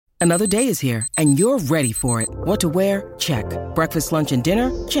Another day is here, and you're ready for it. What to wear? Check. Breakfast, lunch, and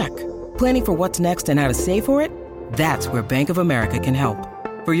dinner? Check. Planning for what's next and how to save for it? That's where Bank of America can help.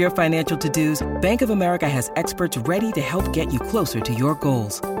 For your financial to-dos, Bank of America has experts ready to help get you closer to your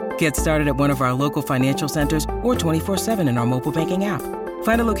goals. Get started at one of our local financial centers or 24/7 in our mobile banking app.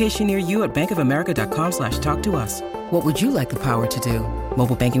 Find a location near you at bankofamerica.com/talktous. What would you like the power to do?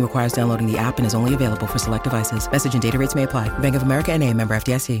 Mobile banking requires downloading the app and is only available for select devices. Message and data rates may apply. Bank of America N.A., member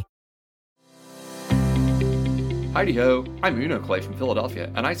FDIC. Heidi-ho, I'm Uno Clay from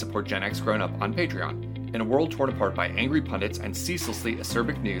Philadelphia, and I support Gen X Grown Up on Patreon. In a world torn apart by angry pundits and ceaselessly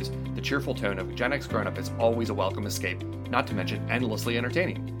acerbic news, the cheerful tone of Gen X Grown Up is always a welcome escape, not to mention endlessly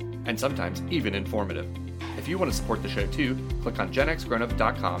entertaining, and sometimes even informative. If you want to support the show too, click on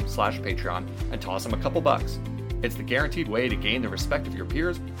genxgrownup.com/Patreon and toss them a couple bucks. It's the guaranteed way to gain the respect of your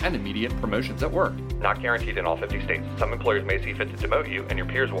peers and immediate promotions at work. Not guaranteed in all 50 states. Some employers may see fit to demote you, and your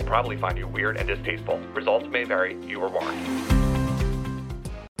peers will probably find you weird and distasteful. Results may vary. You are warned.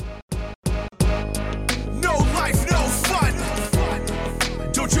 No life, no fun.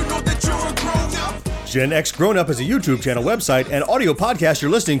 Don't you know that you're a grown-up? Gen X Grown Up is a YouTube channel, website, and audio podcast you're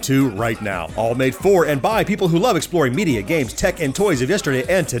listening to right now. All made for and by people who love exploring media, games, tech, and toys of yesterday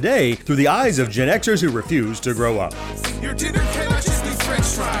and today through the eyes of Gen Xers who refuse to grow up. Your dinner cannot just be French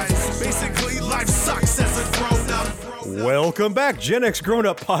fries. Basically, life sucks as a grown-up. Welcome back, Gen X Grown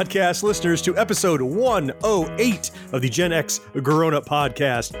Up podcast listeners, to episode 108 of the Gen X Grown Up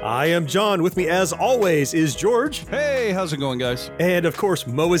podcast. I am John. With me, as always, is George. Hey, how's it going, guys? And, of course,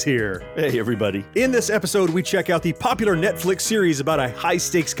 Mo is here. Hey, everybody. In this episode, we check out the popular Netflix series about a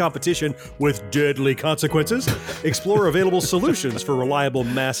high-stakes competition with deadly consequences, explore available solutions for reliable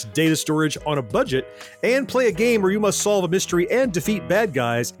mass data storage on a budget, and play a game where you must solve a mystery and defeat bad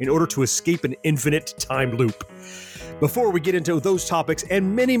guys in order to escape an infinite time loop. Before we get into those topics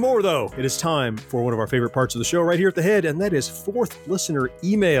and many more, though, it is time for one of our favorite parts of the show right here at the head, and that is Fourth Listener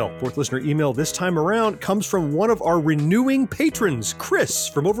Email. Fourth Listener Email this time around comes from one of our renewing patrons, Chris,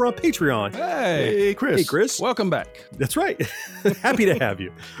 from over on Patreon. Hey, Chris. Hey, Chris. Welcome back. That's right. Happy to have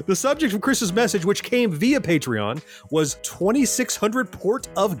you. The subject of Chris's message, which came via Patreon, was 2600 Port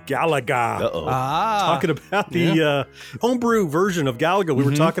of Galaga. Uh-oh. Talking about the homebrew version of Galaga we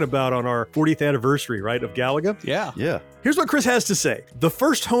were talking about on our 40th anniversary, right, of Galaga? Yeah. Here's what Chris has to say. The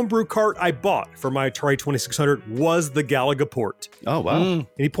first homebrew cart I bought for my Atari 2600 was the Galaga port. Oh, wow. And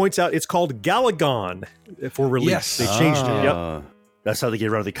he points out it's called Galagon for release. Yes. They changed it. Yep. That's how they get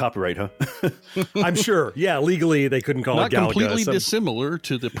around the copyright, huh? I'm sure. Yeah, legally they couldn't call Not it Galaga. completely dissimilar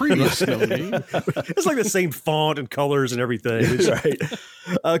to the previous name. It's like the same font and colors and everything. It's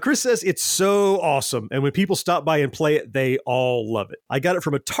right. Chris says it's so awesome, and when people stop by and play it, they all love it. I got it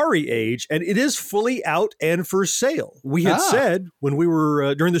from Atari Age, and it is fully out and for sale. We had said when we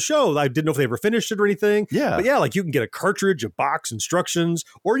were during the show, I didn't know if they ever finished it or anything. Yeah. But yeah, like you can get a cartridge, a box, instructions,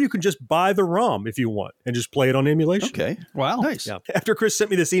 or you can just buy the ROM if you want and just play it on emulation. Okay. Wow. Nice. Yeah. After Chris sent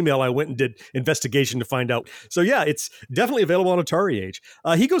me this email, I went and did investigation to find out. So yeah, it's definitely available on Atari Age.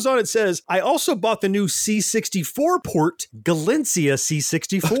 He goes on and says, I also bought the new C64 port, Galencia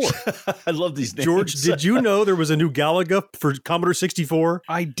C64. I love these names. George, did you know there was a new Galaga for Commodore 64?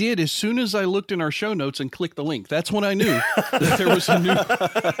 I did as soon as I looked in our show notes and clicked the link. That's when I knew that there was a new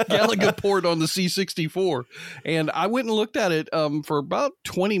Galaga port on the C64. And I went and looked at it for about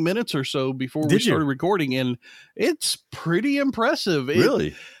 20 minutes or so before we started recording, and it's pretty impressive.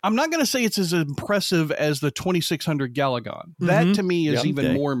 Really? I'm not going to say it's as impressive as the 2600 Galagon. That to me is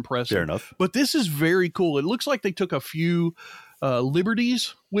even more impressive. Fair enough. But this is very cool. It looks like they took a few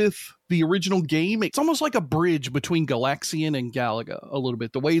liberties with the original game. It's almost like a bridge between Galaxian and Galaga a little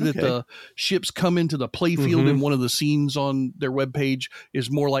bit. The way that the ships come into the playfield in one of the scenes on their webpage is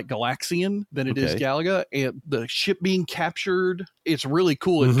more like Galaxian than it is Galaga. And the ship being captured, it's really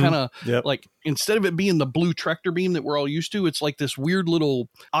cool. It's kind of like, instead of it being the blue tractor beam that we're all used to, it's like this weird little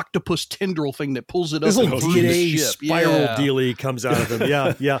octopus tendril thing that pulls it up. This little and through the DNA ship. spiral dealie comes out of them.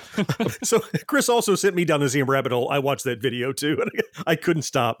 Yeah. So Chris also sent me down the same rabbit hole. I watched that video too, and I couldn't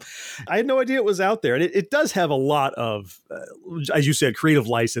stop. I had no idea it was out there. And it does have a lot of, as you said, creative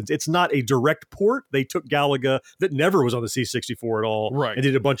license. It's not a direct port. They took Galaga that never was on the C64 at all, and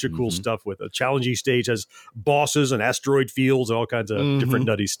did a bunch of cool stuff with it. Challenging stage has bosses and asteroid fields and all kinds of different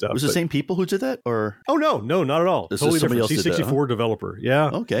nutty stuff. Was it the same people who did that? Or Oh, no, not at all. This Totally is somebody different. else did that, C64 developer. Yeah.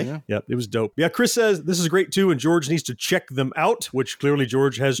 Okay. Yeah, it was dope. Yeah, Chris says this is great too, and George needs to check them out, which clearly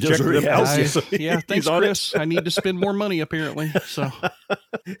George has checked them out. Thanks, Chris. I need to spend more money, apparently. So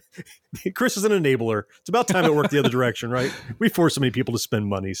Chris is an enabler. It's about time it worked the other direction, right? We force so many people to spend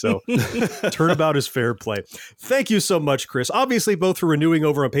money, so turnabout is fair play. Thank you so much, Chris. Obviously, both for renewing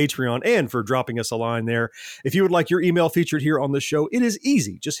over on Patreon and for dropping us a line there. If you would like your email featured here on the show, it is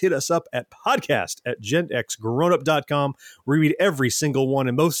easy. Just hit us up at podcast@genxgrownup.com. We read every single one,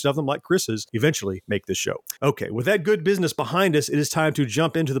 and most of them, like Chris's, eventually make this show. Okay, with that good business behind us, it is time to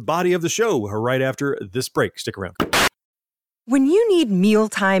jump into the body of the show right after this break. Stick around. When you need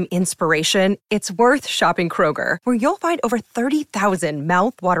mealtime inspiration, it's worth shopping Kroger, where you'll find over 30,000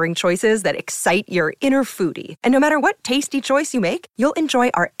 mouth-watering choices that excite your inner foodie. And no matter what tasty choice you make, you'll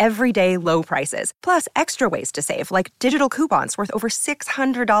enjoy our everyday low prices, plus extra ways to save, like digital coupons worth over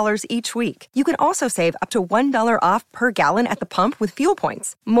 $600 each week. You can also save up to $1 off per gallon at the pump with fuel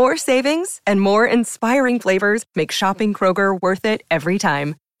points. More savings and more inspiring flavors make shopping Kroger worth it every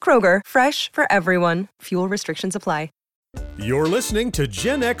time. Kroger, fresh for everyone. Fuel restrictions apply. You're listening to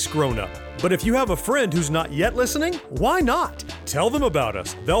Gen X Grown Up. But if you have a friend who's not yet listening, why not? Tell them about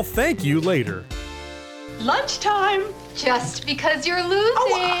us. They'll thank you later. Lunchtime. Just because you're losing.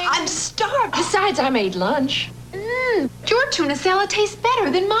 Oh, I'm starved. Besides, I made lunch. Your tuna salad tastes better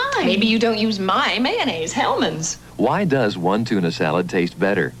than mine. Maybe you don't use my mayonnaise, Hellman's. Why does one tuna salad taste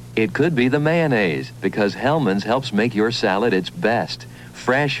better? It could be the mayonnaise, because Hellman's helps make your salad its best.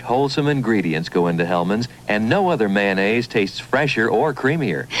 Fresh, wholesome ingredients go into Hellman's, and no other mayonnaise tastes fresher or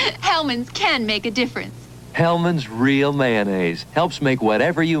creamier. Hellman's can make a difference. Hellman's Real Mayonnaise helps make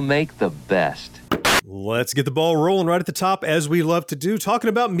whatever you make the best. Let's get the ball rolling right at the top, as we love to do, talking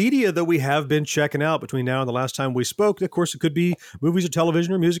about media that we have been checking out between now and the last time we spoke. Of course, it could be movies or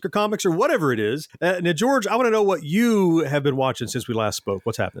television or music or comics or whatever it is. Now, George, I want to know what you have been watching since we last spoke.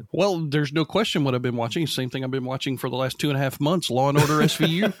 What's happening? Well, there's no question what I've been watching. Same thing I've been watching for the last 2.5 months, Law & Order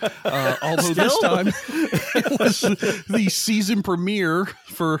SVU. Although this time it was the season premiere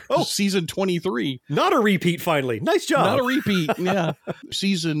for season 23. Not a repeat, finally. Nice job. Not a repeat, yeah.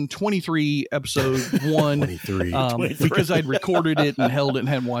 Season 23, episode 1. 23. Because I'd recorded it and held it and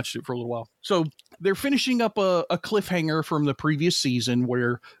hadn't watched it for a little while. So they're finishing up a cliffhanger from the previous season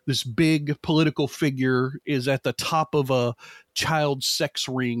where this big political figure is at the top of a child sex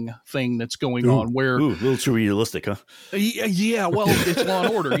ring thing that's going on where a little too realistic, huh? Yeah, well, it's Law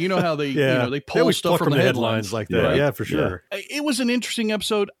and Order. You know how they they pull always stuff from the headlines like that. Yeah, for sure. It was an interesting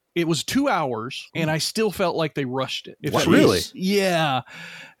episode. It was 2 hours, and I still felt like they rushed it. Really? Yeah.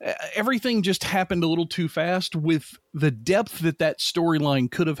 Everything just happened a little too fast. With the depth that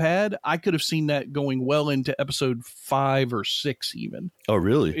storyline could have had, I could have seen that going well into episode 5 or 6 even. Oh,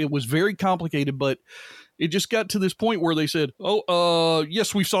 really? It was very complicated, but it just got to this point where they said,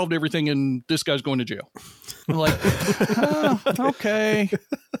 yes, we've solved everything, and this guy's going to jail. I'm like, okay.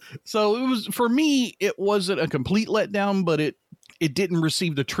 So it was, for me, it wasn't a complete letdown, but it didn't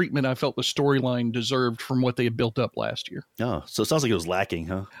receive the treatment I felt the storyline deserved from what they had built up last year. Oh, so it sounds like it was lacking,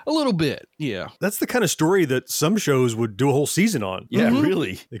 huh? A little bit, yeah. That's the kind of story that some shows would do a whole season on. Yeah,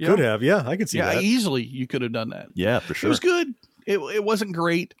 really. They could have. Yeah, I could see that. Yeah, easily you could have done that. Yeah, for sure. It was good. It wasn't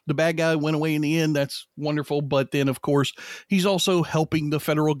great. The bad guy went away in the end. That's wonderful. But then, of course, he's also helping the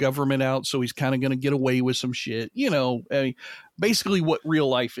federal government out. So he's kind of going to get away with some shit. You know, basically what real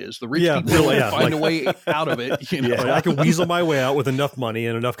life is. The rich people find a way out of it. You know? Yeah, I can weasel my way out with enough money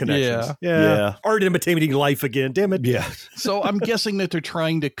and enough connections. Yeah. Art imitating life again. Damn it. Yeah. So I'm guessing that they're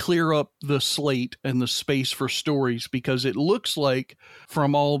trying to clear up the slate and the space for stories, because it looks like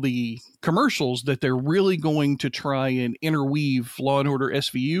from all the commercials that they're really going to try and interweave Law and Order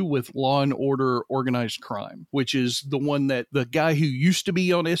SVU with Law and Order Organized Crime, which is the one that the guy who used to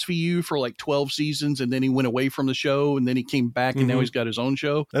be on SVU for like 12 seasons, and then he went away from the show, and then he came back, and now he's got his own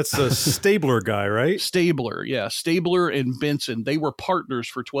show. That's the Stabler guy, right? Stabler, yeah. Stabler and Benson, they were partners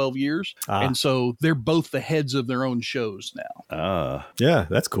for 12 years, and so they're both the heads of their own shows now. Yeah,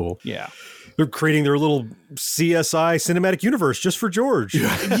 that's cool. Yeah. They're creating their little CSI cinematic universe just for George.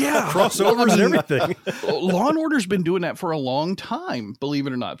 Yeah. Crossovers and everything. Law and Order's been doing that for a long time, believe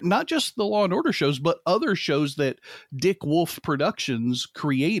it or not. Not just the Law and Order shows, but other shows that Dick Wolf Productions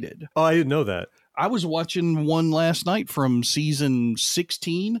created. Oh, I didn't know that. I was watching one last night from season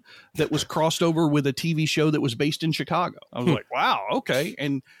 16 that was crossed over with a TV show that was based in Chicago. I was like, wow, okay.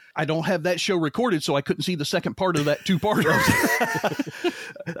 And I don't have that show recorded, so I couldn't see the second part of that two-parter.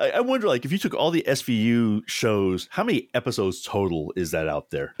 I wonder, like, if you took all the SVU shows, how many episodes total is that out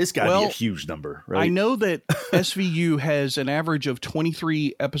there? It's got to be a huge number, right? I know that SVU has an average of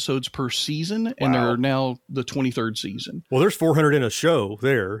 23 episodes per season, and they're now the 23rd season. Well, there's 400 in a show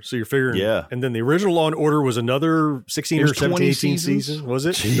there, so you're figuring. Yeah. And then the The original Law and Order was another 16 or 17, 18 seasons, was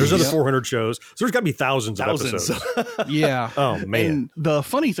it? Jeez. There's another 400 shows. So there's got to be thousands of episodes. Yeah. Oh, man. And the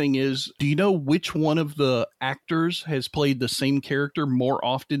funny thing is, do you know which one of the actors has played the same character more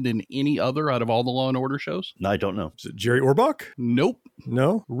often than any other out of all the Law and Order shows? No, I don't know. Is it Jerry Orbach? Nope.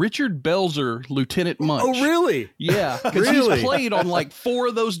 No? Richard Belzer, Lieutenant Munch. Oh, really? Yeah, because Really? he's played on like 4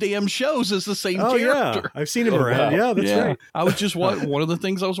 of those damn shows as the same Oh, character. yeah. I've seen him around. wow. Yeah, that's right. I was just one of the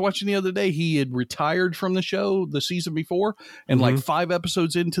things I was watching the other day. He had retired from the show the season before, and like 5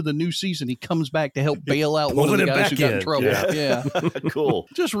 episodes into the new season, he comes back to help bail out one of the Pulling him guys who back got in in. trouble. Yeah. Yeah. Cool.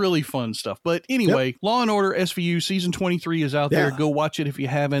 Just really fun stuff. But anyway, Law and Order SVU season 23 is out there. Yeah. Go watch it if you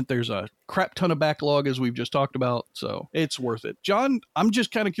haven't. There's a crap ton of backlog, as we've just talked about, so it's worth it. John, I'm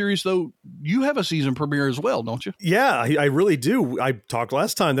just kind of curious though. You have a season premiere as well, don't you? Yeah, I really do. I talked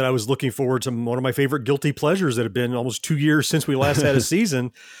last time that I was looking forward to one of my favorite guilty pleasures that had been almost 2 years since we last had a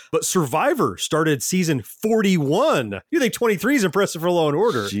season. But Survivor started season 41. You think 23 is impressive for Law and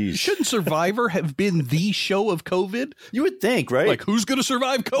Order? Jeez. Shouldn't Survivor have been the show of COVID? You would think, right? Like, who's going to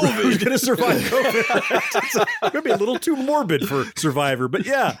survive COVID? Who's going to survive COVID? It's maybe a little too morbid for Survivor, but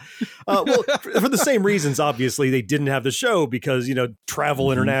yeah. Well, for the same reasons, obviously, they didn't have the show because,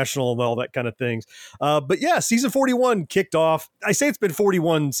 travel international and all that kind of things. But yeah, season 41 kicked off. I say it's been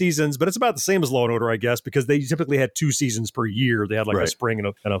 41 seasons, but it's about the same as Law and Order, I guess, because they typically had 2 seasons per year. They had like a spring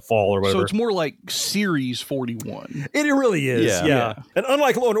and a fall or whatever. So it's more like series 41. It really is. Yeah. And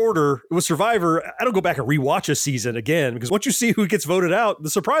unlike Law and Order, with Survivor, I don't go back and rewatch a season again because once you see who gets voted out, the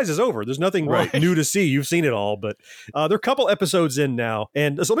surprise is over. There's nothing new to see. You've seen it all, but there are a couple episodes in now.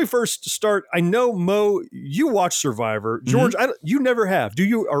 And so let me first start. I know, Mo, you watch Survivor. George, you never have. Do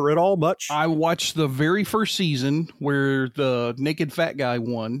you, or at all much? I watched the very first season where the naked fat guy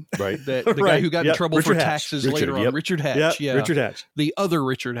won. Right. The guy who got in trouble Richard for Hatch. taxes later on. Richard Hatch. Yeah. Richard Hatch. The other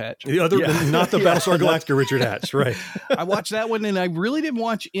Richard Hatch. The other, not the Battlestar Galactica Richard Hatch. Right. I watched that one and I really didn't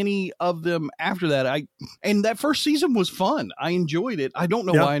watch any of them after that. And that first season was fun. I enjoyed it. I don't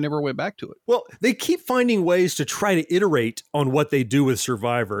know why I never went back to it. Well, they keep finding ways to try to iterate on what they do with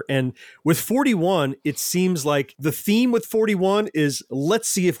Survivor. And with 41, it seems like the theme with 41 is let's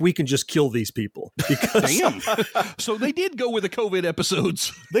see if we can just kill these people. Because Damn. So they did go with the COVID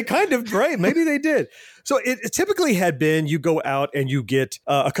episodes. They kind of, right? Maybe they did. So it typically had been you go out and you get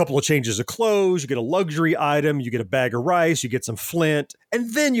a couple of changes of clothes, you get a luxury item, you get a bag of rice, you get some flint,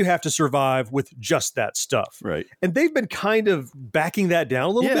 and then you have to survive with just that stuff. Right. And they've been kind of backing that down a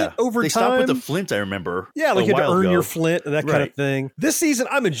little bit over they time. stopped with the flint, I remember. Yeah, like you had to earn ago. your flint and that kind of thing. This season,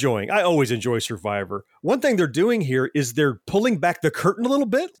 I'm enjoying. I always enjoy Survivor. One thing they're doing here is they're pulling back the curtain a little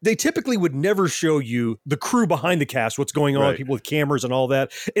bit. They typically would never show you the crew behind the cast, what's going on, people with cameras and all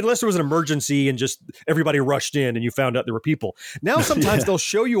that, unless there was an emergency and just everybody rushed in and you found out there were people. Now sometimes they'll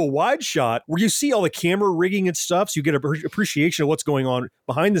show you a wide shot where you see all the camera rigging and stuff, so you get an appreciation of what's going on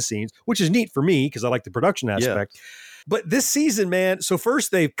behind the scenes, which is neat for me because I like the production aspect. But this season, man, so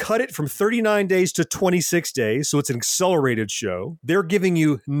first they've cut it from 39 days to 26 days. So it's an accelerated show. They're giving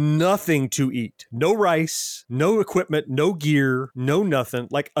you nothing to eat. No rice, no equipment, no gear, no nothing.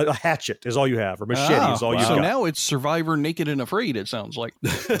 Like a hatchet is all you have, or machete is all you've got. So now it's Survivor Naked and Afraid, it sounds like.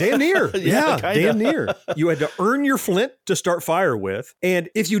 Damn near. Yeah, damn near. You had to earn your flint to start fire with. And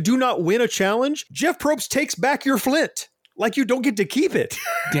if you do not win a challenge, Jeff Probst takes back your flint. Like you don't get to keep it.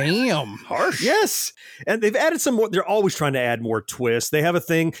 Damn. Harsh. Yes. And they've added some more. They're always trying to add more twists. They have a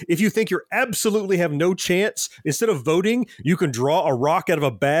thing. If you think you're absolutely have no chance, instead of voting, you can draw a rock out of a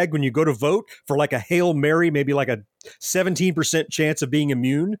bag when you go to vote for like a Hail Mary, maybe like a 17% chance of being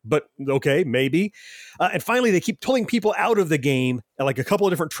immune, but okay, maybe. And finally, they keep pulling people out of the game, like a couple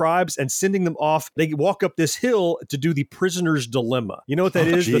of different tribes, and sending them off. They walk up this hill to do the prisoner's dilemma. You know what that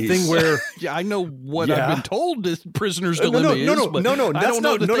is? Geez. The thing where... Yeah, I know what I've been told this prisoner's dilemma is. No, I don't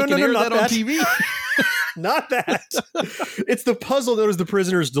know that they can air that on TV. Not that. It's the puzzle known as the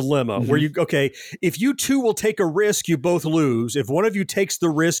prisoner's dilemma, where if you two will take a risk, you both lose. If one of you takes the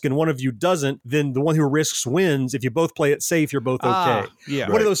risk and one of you doesn't, then the one who risks wins. If you both play it safe, you're both okay.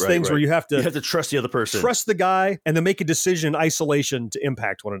 One of those things where you have to trust the other person. Trust the guy and then make a decision in isolation to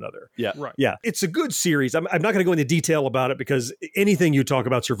impact one another. Yeah. Right. Yeah. It's a good series. I'm not going to go into detail about it because anything you talk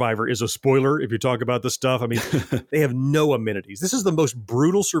about Survivor is a spoiler if you talk about the stuff. I mean, they have no amenities. This is the most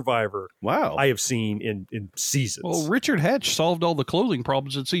brutal Survivor I have seen in seasons. Well, Richard Hatch solved all the clothing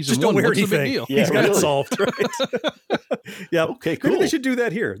problems in season Just 1. don't wear What's anything. the big deal? He's got it solved, right? Yeah. Okay, cool. Maybe they should do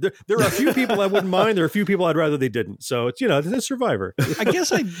that here. There are a few people I wouldn't mind. There are a few people I'd rather they didn't. So it's, it's Survivor. I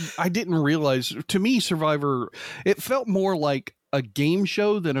guess I didn't realize, to me, Survivor, it felt more like a game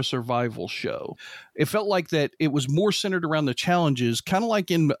show than a survival show. It felt like that it was more centered around the challenges, kind of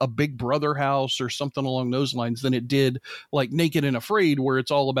like in a Big Brother house or something along those lines, than it did like Naked and Afraid, where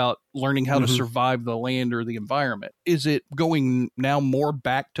it's all about learning how to survive the land or the environment. Is it going now more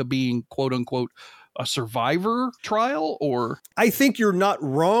back to being quote unquote a survivor trial? Or I think you're not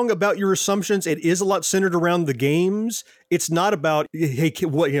wrong about your assumptions. It is a lot centered around the games. It's not about, hey,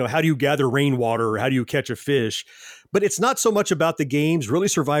 what, how do you gather rainwater or how do you catch a fish? But it's not so much about the games. Really,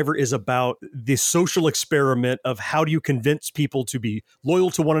 Survivor is about the social experiment of how do you convince people to be loyal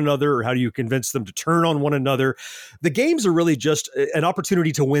to one another, or how do you convince them to turn on one another. The games are really just an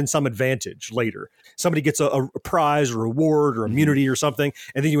opportunity to win some advantage later. Somebody gets a prize or reward or immunity or something,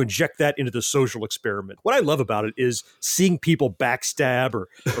 and then you inject that into the social experiment. What I love about it is seeing people backstab or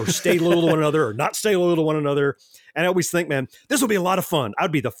stay loyal to one another or not stay loyal to one another. And I always think, man, this will be a lot of fun.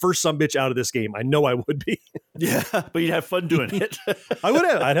 I'd be the first sumbitch out of this game. I know I would be. Yeah, but you'd have fun doing it. I would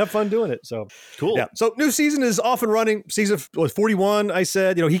have. I'd have fun doing it. So cool. Yeah. So new season is off and running. Season 41, I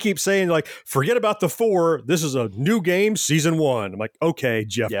said. He keeps saying, like, forget about the 4. This is a new game, season 1. I'm like, okay,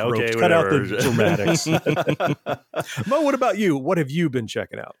 Jeff Probst, cut out the dramatics. Mo, what about you? What have you been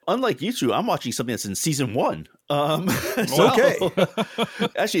checking out? Unlike you two, I'm watching something that's in season 1. Okay.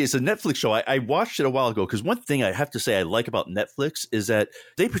 Actually, it's a Netflix show. I watched it a while ago because one thing I have to say I like about Netflix is that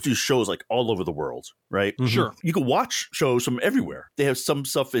they produce shows like all over the world, right? Mm-hmm. Sure. You can watch shows from everywhere. They have some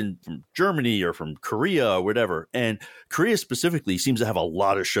stuff from Germany or from Korea or whatever. And Korea specifically seems to have a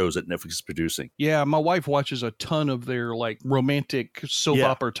lot of shows that Netflix is producing. Yeah, my wife watches a ton of their like romantic soap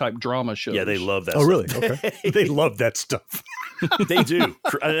opera type drama shows. Yeah, they love that stuff. Really? Okay. They love that stuff. They do.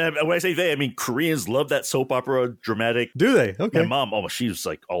 When I say they, I mean Koreans love that soap opera dramatic. Do they? Okay. My mom, she was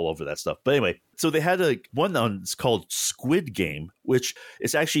like all over that stuff. But anyway, so they had one that's called Squid Game, which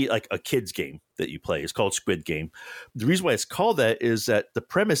is actually like a kid's game that you play. It's called Squid Game. The reason why it's called that is that the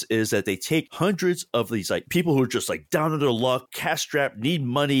premise is that they take hundreds of these like people who are just like down on their luck, cash strapped, need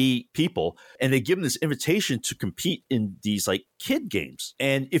money people, and they give them this invitation to compete in these like kid games.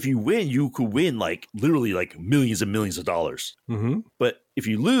 And if you win, you could win like literally like millions and millions of dollars. Mm-hmm. But if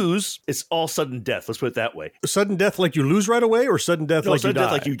you lose, it's all sudden death. Let's put it that way. Sudden death like you lose right away, or sudden death like you die?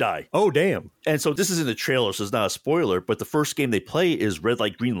 Death like you die. Oh, damn. And so this is in the trailer, so it's not a spoiler, but the first game they play is red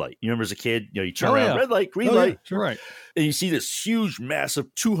light, green light. You remember as a kid, you turn around, red light, green light. Yeah, sure. Right. And you see this huge,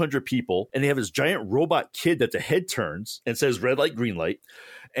 massive 200 people, and they have this giant robot kid that the head turns and says red light, green light.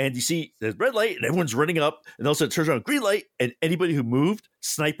 And you see there's red light, and everyone's running up, and also it turns around green light, and anybody who moved,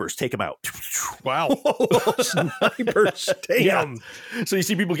 snipers take them out. Wow. Snipers, damn. Yeah. So you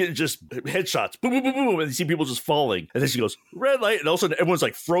see people getting just headshots, boom, boom, boom, boom, and you see people just falling. And then she goes, red light, and all of a sudden everyone's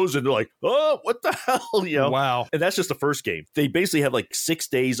like frozen. They're like, oh, what the hell? Wow. And that's just the first game. They basically have like 6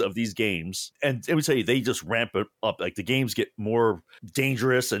 days of these games. And let me tell you, they just ramp it up. Like the games get more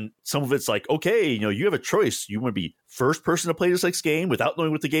dangerous, and some of it's like, okay, you have a choice. You want to be first person to play this next game without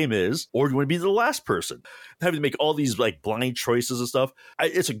knowing what the game is, or you want to be the last person, having to make all these like blind choices and stuff.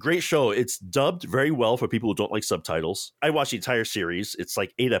 It's a great show. It's dubbed very well for people who don't like subtitles. I watched the entire series. It's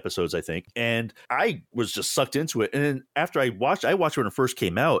like 8 episodes, I think. And I was just sucked into it. And then after I watched it when it first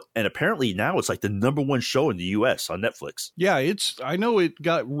came out. And apparently now it's like the #1 show in the US on Netflix. Yeah, I know it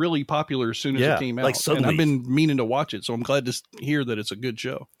got really popular as soon as it came out. Like suddenly. And I've been meaning to watch it. So I'm glad to hear that it's a good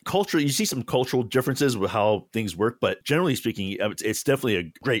show. You see some cultural differences with how things work, but generally speaking, it's definitely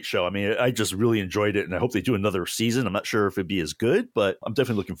a great show. I mean, I just really enjoyed it, and I hope they do another season. I'm not sure if it'd be as good, but I'm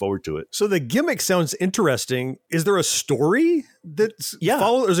definitely looking forward to it. So the gimmick sounds interesting. Is there a story that's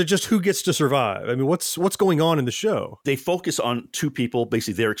followed, or is it just who gets to survive? I mean, what's going on in the show? They focus on 2 people,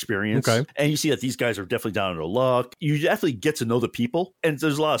 basically their experience. Okay. And you see that these guys are definitely down on their luck. You definitely get to know the people, and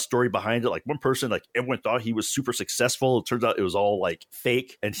there's a lot of story behind it. Like one person, like everyone thought he was super successful. It turns out it was all like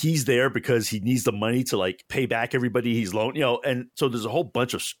fake, and he's there because he needs the money to like pay back everybody he's loaned, and so there's a whole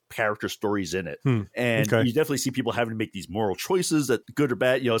bunch of character stories in it. And you definitely see people having to make these moral choices, that good or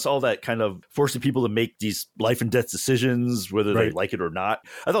bad, it's all that kind of forcing people to make these life and death decisions, whether they like it or not.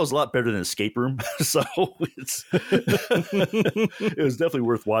 I thought it was a lot better than Escape Room. So it was definitely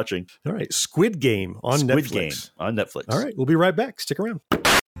worth watching. All right. Squid Game on Netflix. All right. We'll be right back. Stick around.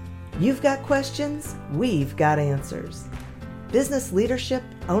 You've got questions. We've got answers. Business leadership,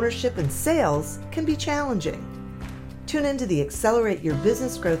 ownership, and sales can be challenging. Tune into the Accelerate Your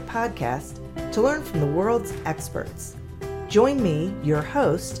Business Growth podcast to learn from the world's experts. Join me, your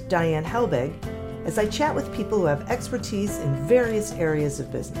host, Diane Helbig, as I chat with people who have expertise in various areas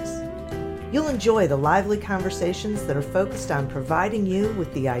of business. You'll enjoy the lively conversations that are focused on providing you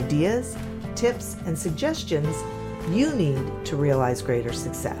with the ideas, tips, and suggestions you need to realize greater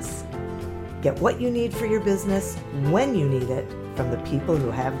success. Get what you need for your business when you need it from the people who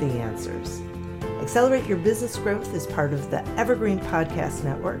have the answers. Accelerate Your Business Growth is part of the Evergreen Podcast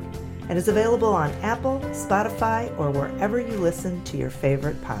Network and is available on Apple, Spotify, or wherever you listen to your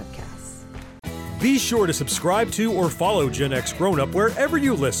favorite podcasts. Be sure to subscribe to or follow Gen X Grown Up wherever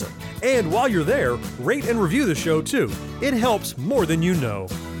you listen. And while you're there, rate and review the show too. It helps more than you know.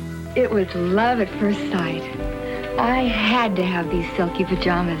 It was love at first sight. I had to have these silky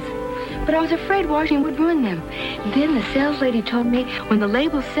pajamas, but I was afraid washing would ruin them. Then the sales lady told me when the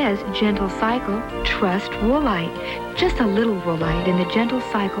label says Gentle Cycle, trust Woolite. Just a little Woolite in the Gentle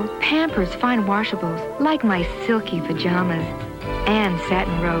Cycle pampers fine washables like my silky pajamas and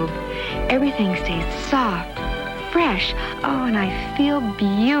satin robe. Everything stays soft, fresh, and I feel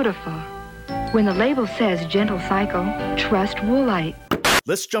beautiful. When the label says Gentle Cycle, trust Woolite.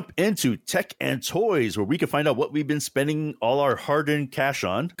 Let's jump into tech and toys, where we can find out what we've been spending all our hard-earned cash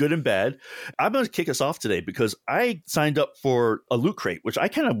on, good and bad. I'm going to kick us off today because I signed up for a Loot Crate, which I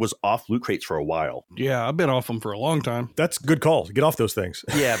kind of was off Loot Crates for a while. Yeah, I've been off them for a long time. That's a good call. Get off those things.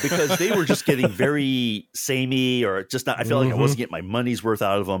 Yeah, because they were just getting very samey, or just not. I felt like I wasn't getting my money's worth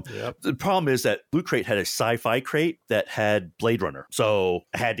out of them. Yep. The problem is that Loot Crate had a sci-fi crate that had Blade Runner, so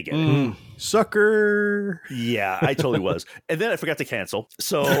I had to get it. Sucker. Yeah, I totally was. And then I forgot to cancel.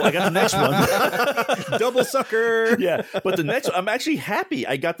 So I got the next one. Double sucker. Yeah. But the next one, I'm actually happy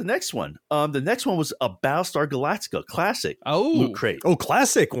I got the next one. The next one was a Battlestar Galactica classic Loot Crate. Oh,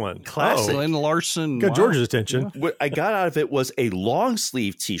 classic one. Classic. Glenn Larson. Got George's attention. What I got out of it was a long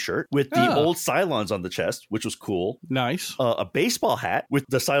sleeve t-shirt with the old Cylons on the chest, which was cool. Nice. A baseball hat with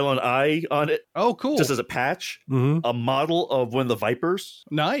the Cylon eye on it. Oh, cool. Just as a patch. A model of one of the Vipers.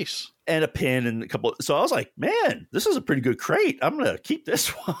 Nice. And a pin and a couple. So I was like, man, this is a pretty good crate. I'm going to keep this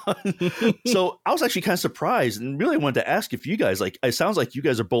one. So I was actually kind of surprised and really wanted to ask if you guys, like, it sounds like you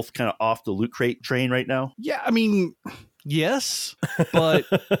guys are both kind of off the Loot Crate train right now. Yeah, I mean, yes, but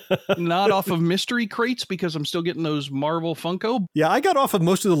not off of mystery crates because I'm still getting those Marvel Funko. Yeah, I got off of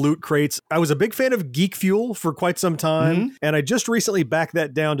most of the Loot Crates. I was a big fan of Geek Fuel for quite some time, and I just recently backed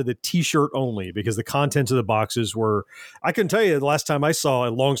that down to the t-shirt only because the contents of the boxes were, I couldn't tell you the last time I saw a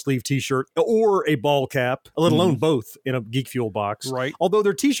long sleeve t-shirt or a ball cap, let alone both in a Geek Fuel box. Right. Although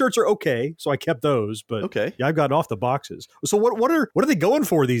their t-shirts are okay, so I kept those, but yeah, I've gotten off the boxes. So what are they going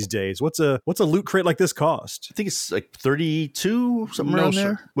for these days? What's a Loot Crate like this cost? I think it's like 32, something around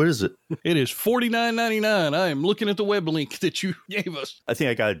there. What is it? It is $49.99. I am looking at the web link that you gave us. I think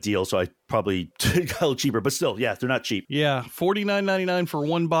I got a deal, so I probably got a little cheaper, but still, yeah, they're not cheap. Yeah, $49.99 for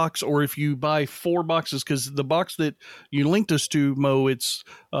one box, or if you buy 4 boxes, because the box that you linked us to, Mo, it's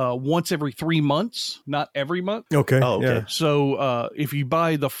once every 3 months, not every month. Okay. Oh, okay. Yeah. So if you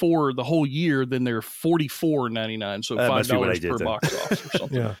buy the 4 the whole year, then they're $44.99, so $5 per box off or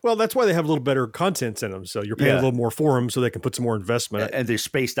something. Yeah. Well, that's why they have a little better contents in them, so you're paying a little more for them so they can put some more investment. And they're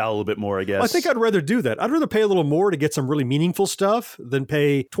spaced out a little bit more, I guess. Well, I think I'd rather do that. I'd rather pay a little more to get some really meaningful stuff than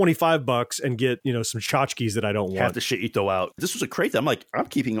pay $25 and get, some tchotchkes that I don't want. Half the shit you throw out. This was a crate that I'm like, I'm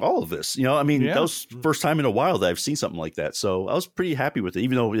keeping all of this. I mean, that was the first time in a while that I've seen something like that. So I was pretty happy with it,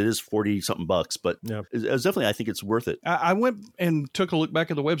 even though it is 40 something bucks, but it was definitely, I think it's worth it. I went and took a look back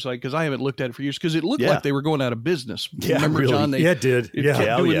at the website because I haven't looked at it for years because it looked like they were going out of business. Yeah, remember, really. John? It did.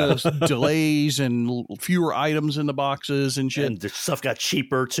 Kept doing those delays and fewer items in the boxes and shit. And the stuff got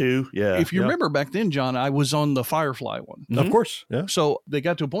cheaper too. Yeah. If you remember back then, John, I was on the Firefly one. Of course. Yeah. So they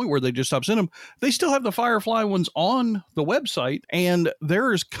got to a point where they just stopped sending them. They still have the Firefly ones on the website, and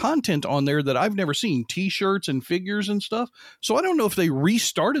there is content on there that I've never seen, t-shirts and figures and stuff. So I don't know if they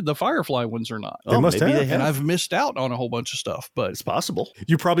restarted the Firefly ones or not. They must have. And I've missed out on a whole bunch of stuff, but it's possible.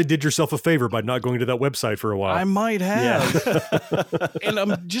 You probably did yourself a favor by not going to that website for a while. I might have. And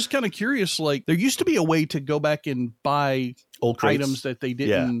I'm just kind of curious, like there used to be a way to go back and buy old crates. Items that they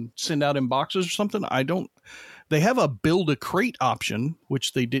didn't send out in boxes or something. They have a build a crate option,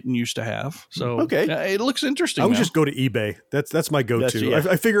 which they didn't used to have. So it looks interesting. I would just go to eBay. That's my go-to.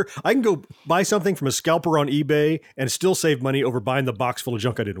 I figure I can go buy something from a scalper on eBay and still save money over buying the box full of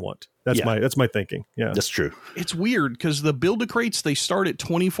junk I didn't want. That's my thinking. Yeah, that's true. It's weird because the build a crates, they start at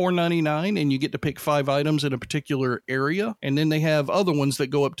 $24.99 and you get to pick 5 items in a particular area, and then they have other ones that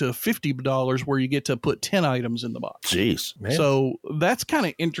go up to $50 where you get to put 10 items in the box. Jeez, man. So that's kind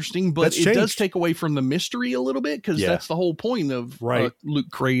of interesting, but it does take away from the mystery a little bit because that's the whole point of Loot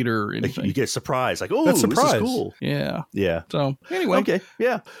Crate or anything. You get surprised, like, oh, this is cool. Yeah. So anyway, okay,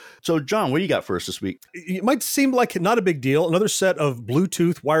 yeah. So John, what do you got for us this week? It might seem like not a big deal. Another set of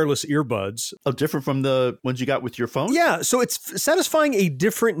Bluetooth wireless earbuds. Oh, different from the ones you got with your phone? Yeah, so it's satisfying a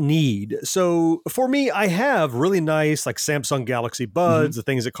different need. So for me, I have really nice like Samsung Galaxy Buds, the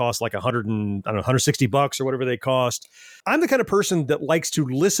things that cost like $160 or whatever they cost. I'm the kind of person that likes to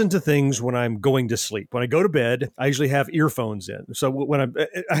listen to things when I'm going to sleep. When I go to bed, I usually have earphones in. So when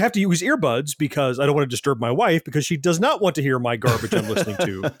I have to use earbuds because I don't want to disturb my wife because she does not want to hear my garbage I'm listening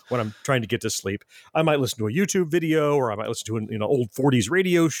to when I'm trying to get to sleep. I might listen to a YouTube video, or I might listen to an old 40s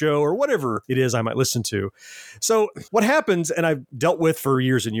radio show, or whatever it is I might listen to. So what happens, and I've dealt with for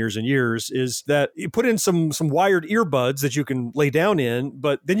years and years and years, is that you put in some wired earbuds that you can lay down in,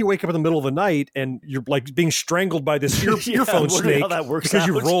 but then you wake up in the middle of the night and you're like being strangled by this earphone snake because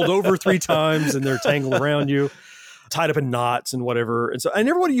you've rolled over 3 times and they're tangled around you, tied up in knots and whatever. And so I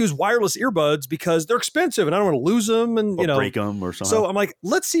never want to use wireless earbuds because they're expensive and I don't want to lose them and break them or something. So I'm like,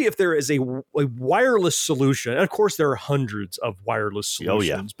 let's see if there is a wireless solution. And of course, there are hundreds of wireless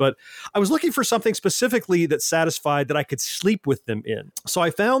solutions. But I was looking for something specifically that satisfied that I could sleep with them in. So I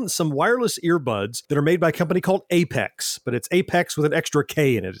found some wireless earbuds that are made by a company called Apex, but it's Apex with an extra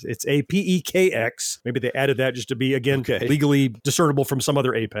K in it. It's APEKX. Maybe they added that just to be, again, legally discernible from some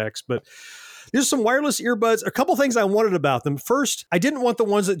other Apex, but there's some wireless earbuds. A couple things I wanted about them. First, I didn't want the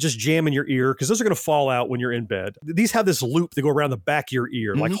ones that just jam in your ear because those are going to fall out when you're in bed. These have this loop that go around the back of your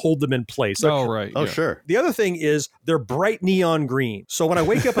ear, like hold them in place. Sure. The other thing is they're bright neon green. So when I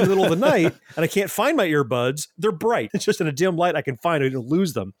wake up in the middle of the night and I can't find my earbuds, they're bright. It's just in a dim light I can find it. I don't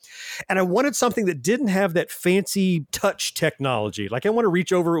lose them. And I wanted something that didn't have that fancy touch technology. Like I want to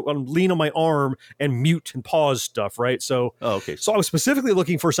reach over and lean on my arm and mute and pause stuff, right? So, so I was specifically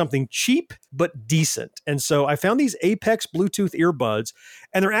looking for something cheap but decent. And so I found these Apex Bluetooth earbuds,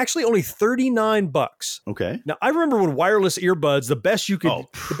 and they're actually only $39. Okay. Now I remember when wireless earbuds, the best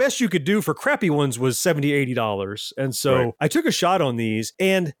you could do for crappy ones was $70, $80. And so I took a shot on these,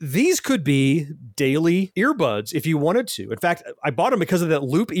 and these could be daily earbuds if you wanted to. In fact, I bought them because of that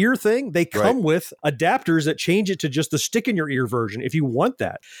loop ear thing. They come with adapters that change it to just the stick in your ear version if you want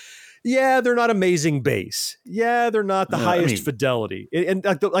that. Yeah, they're not amazing bass. Yeah, they're not the highest fidelity. And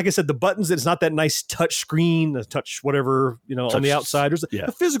like I said, the buttons, it's not that nice touch screen, the touch whatever, on the outside. There's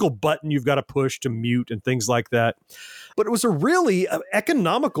a physical button you've got to push to mute and things like that. But it was a really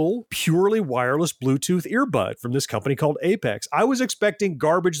economical, purely wireless Bluetooth earbud from this company called Apex. I was expecting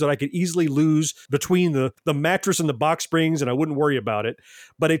garbage that I could easily lose between the mattress and the box springs, and I wouldn't worry about it.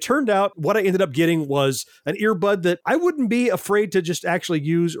 But it turned out what I ended up getting was an earbud that I wouldn't be afraid to just actually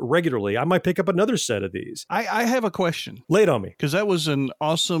use regularly. I might pick up another set of these. I have a question. Lay it on me. Because that was an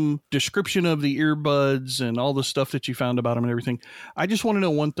awesome description of the earbuds and all the stuff that you found about them and everything. I just want to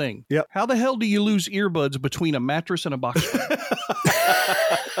know one thing. Yep. How the hell do you lose earbuds between a mattress and a box spring?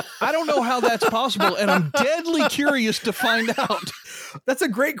 I don't know how that's possible, and I'm deadly curious to find out. That's a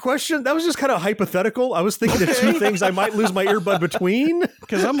great question. That was just kind of hypothetical. I was thinking of 2 things I might lose my earbud between.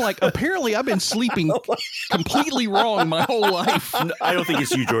 Because I'm like, apparently I've been sleeping completely wrong my whole life. I don't think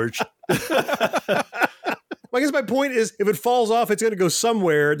it's you, George. I guess my point is, if it falls off, it's going to go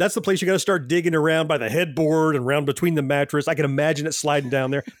somewhere. That's the place you got to start digging around by the headboard and around between the mattress. I can imagine it sliding down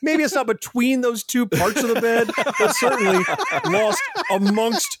there. Maybe it's not between those 2 parts of the bed, but certainly lost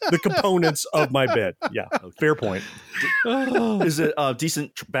amongst the components of my bed. Yeah, fair point. Is it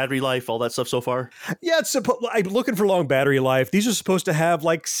decent battery life, all that stuff so far? Yeah, I'm looking for long battery life. These are supposed to have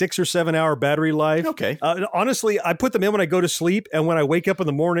like 6 or 7 hour battery life. Okay. Honestly, I put them in when I go to sleep, and when I wake up in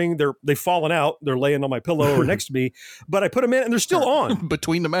the morning, they've fallen out. They're laying on my pillow or next to me, but I put them in and they're still on.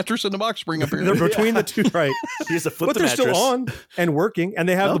 Between the mattress and the box spring, apparently. They're between the 2, right? He has to flip but the they're mattress. Still on and working, and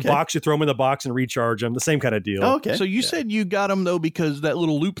they have the box. You throw them in the box and recharge them. The same kind of deal. Okay. So you said you got them, though, because that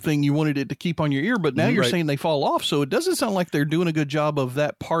little loop thing, you wanted it to keep on your ear, but now you're saying they fall off, so it doesn't sound like they're doing a good job of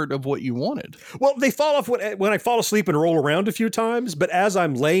that part of what you wanted. Well, they fall off when I fall asleep and roll around a few times, but as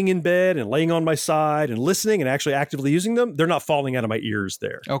I'm laying in bed and laying on my side and listening and actually actively using them, they're not falling out of my ears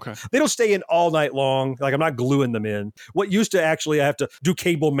there. Okay. They don't stay in all night long. Like I'm not gluing them in. What used to actually, I have to do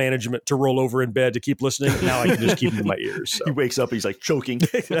cable management to roll over in bed to keep listening. Now I can just keep them in my ears. So. He wakes up, he's like choking.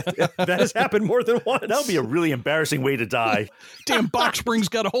 That has happened more than once. That would be a really embarrassing way to die. Damn box springs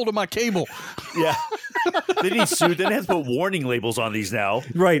got a hold of my cable. Yeah. They need sued. They have to put warning labels on these now.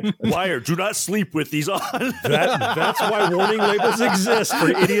 Right. Wire, do not sleep with these on. That's why warning labels exist for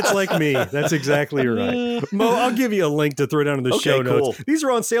idiots like me. That's exactly right. Mo, I'll give you a link to throw down in the show notes. These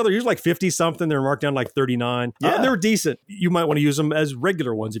are on sale. They're usually like 50 something. They're marked down like 39. Yeah. They're decent. You might want to use them as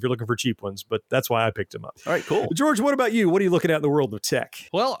regular ones if you're looking for cheap ones, but that's why I picked them up. All right, cool. George, what about you? What are you looking at in the world of tech?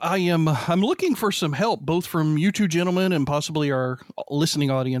 Well, I'm looking for some help, both from you two gentlemen and possibly our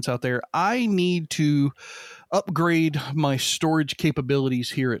listening audience out there. I need to upgrade my storage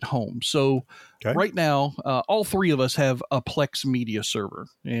capabilities here at home. So right now, all three of us have a Plex Media server.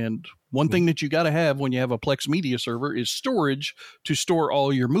 And one thing that you got to have when you have a Plex Media server is storage to store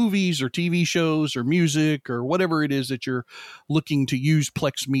all your movies or TV shows or music or whatever it is that you're looking to use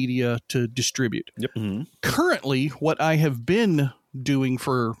Plex Media to distribute. Yep. Mm-hmm. Currently, what I have been doing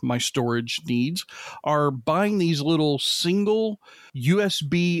for my storage needs are buying these little single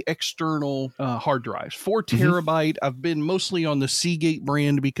USB external hard drives, 4 terabyte. I've been mostly on the Seagate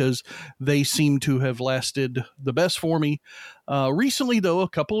brand because they seem to have lasted the best for me. Recently, though, a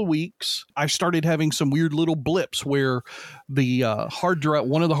couple of weeks, I started having some weird little blips where the hard drive,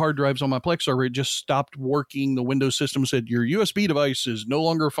 one of the hard drives on my Plex server, it just stopped working. The Windows system said, your USB device is no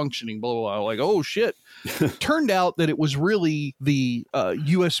longer functioning, blah, blah, blah. Like, oh, shit. Turned out that it was really the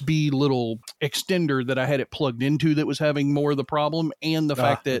USB little extender that I had it plugged into that was having more of the problem, and the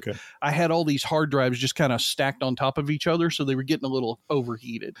fact that I had all these hard drives just kind of stacked on top of each other, so they were getting a little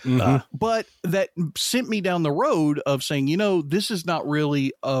overheated. But that sent me down the road of saying, you know, this is not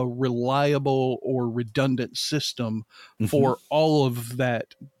really a reliable or redundant system for all of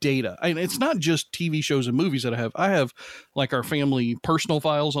that data. And it's not just TV shows and movies that I have. I have like our family personal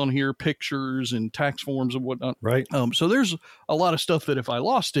files on here, pictures and tax forms and whatnot. Right. So there's a lot of stuff that if I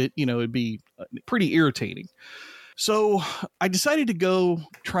lost it, you know, it'd be pretty irritating. So I decided to go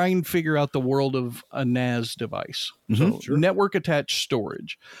try and figure out the world of a NAS device. So network attached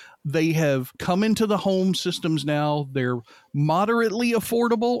storage. They have come into the home systems now. They're moderately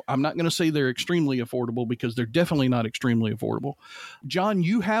affordable. I'm not going to say they're extremely affordable because they're definitely not extremely affordable. John,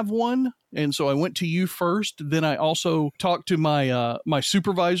 you have one. And so I went to you first. Then I also talked to my my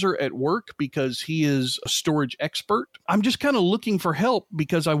supervisor at work because he is a storage expert. I'm just kind of looking for help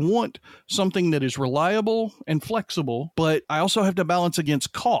because I want something that is reliable and flexible, but I also have to balance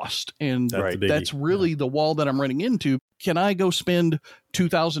against cost. And that's really the wall that I'm running into. Can I go spend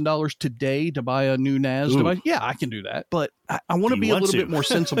 $2,000 today to buy a new NAS device? Yeah, I can do that. But I want to be a little bit more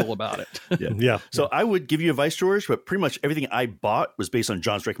sensible about it. So I would give you advice, George, but pretty much everything I bought was based on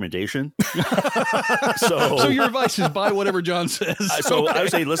John's recommendation. So your advice is buy whatever John says. So I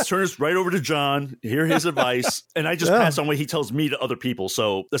would say, let's turn this right over to John, hear his advice. And I just pass on what he tells me to other people.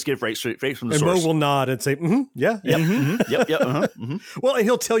 So let's get it straight from the source. And Mo will nod and say, yep. Well, and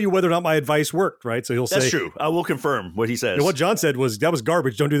he'll tell you whether or not my advice worked, right? So he'll say, that's true. I will confirm what he says. What John said was, that was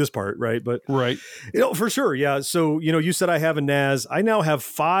garbage. Don't do this part, right? But you know, for sure. Yeah. So, you know, you said I have a NAS. I now have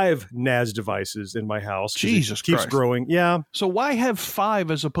 5 NAS devices in my house. Jesus keeps Christ. growing. Yeah. So why have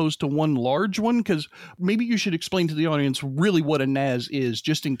 5 as opposed to one large one? Because maybe you should explain to the audience really what a NAS is,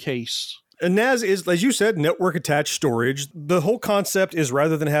 just in case. A NAS is, as you said, network attached storage. The whole concept is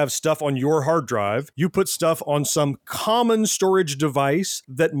rather than have stuff on your hard drive, you put stuff on some common storage device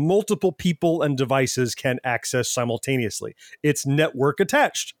that multiple people and devices can access simultaneously. It's network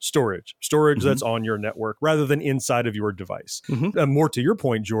attached storage that's on your network rather than inside of your device. And more to your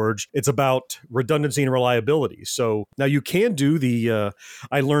point, George, it's about redundancy and reliability. So now you can do the,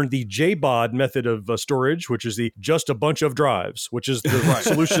 I learned the JBOD method of storage, which is the just a bunch of drives, which is the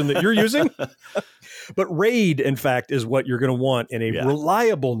solution that you're using. But RAID, in fact, is what you're going to want in a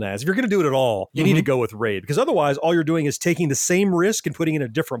reliable NAS. If you're going to do it at all, you need to go with RAID, because otherwise all you're doing is taking the same risk and putting it in a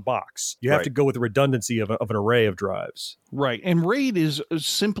different box. You have to go with the redundancy of an array of drives. Right. And RAID is,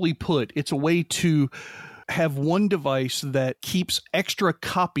 simply put, it's a way to have one device that keeps extra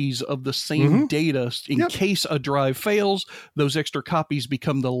copies of the same data in case a drive fails. Those extra copies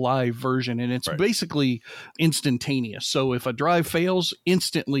become the live version, and it's basically instantaneous. So if a drive fails,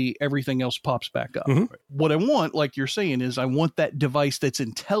 instantly everything else pops back up. What I want, like you're saying, is I want that device that's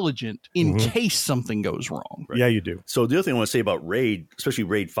intelligent in case something goes wrong. Yeah, you do. So the other thing I want to say about RAID, especially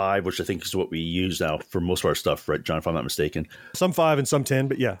RAID 5, which I think is what we use now for most of our stuff, right, John, if I'm not mistaken. Some 5 and some 10,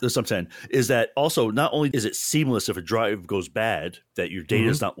 but yeah. There's some 10. Is that also not only is it seamless if a drive goes bad, that your data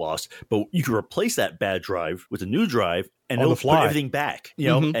is not lost, but you can replace that bad drive with a new drive and it'll put everything back, you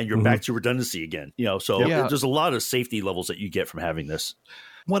know, and you're back to redundancy again, you know, so there's a lot of safety levels that you get from having this.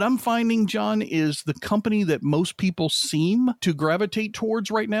 What I'm finding, John, is the company that most people seem to gravitate towards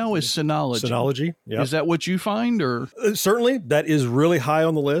right now is Synology. Synology, yeah. Is that what you find, or? Certainly, that is really high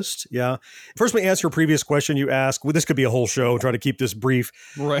on the list, yeah. First, let me answer a previous question you asked. Well, this could be a whole show, try to keep this brief.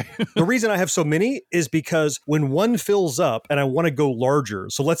 Right. The reason I have so many is because when one fills up and I want to go larger,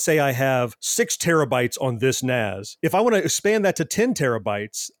 so let's say I have 6 terabytes on this NAS. If I want to expand that to 10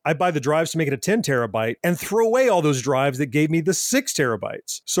 terabytes, I buy the drives to make it a 10 terabyte and throw away all those drives that gave me the 6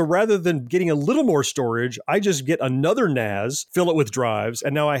 terabytes. NAS. So rather than getting a little more storage, I just get another NAS, fill it with drives,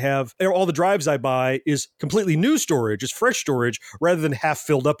 and now I have all the drives I buy is completely new storage, it's fresh storage, rather than half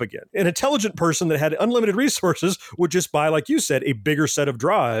filled up again. An intelligent person that had unlimited resources would just buy, like you said, a bigger set of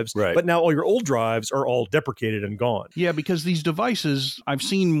drives, right. But now all your old drives are all deprecated and gone. Yeah, because these devices, I've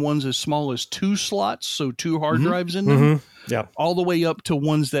seen ones as small as 2 slots, so 2 hard drives in them. Yeah. All the way up to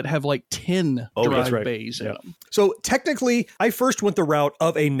ones that have like 10 drive bays in them. So technically, I first went the route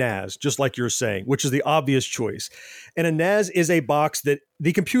of a NAS, just like you're saying, which is the obvious choice. And a NAS is a box that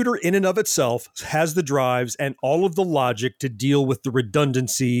the computer in and of itself has the drives and all of the logic to deal with the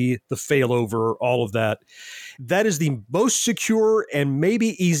redundancy, the failover, all of that. That is the most secure and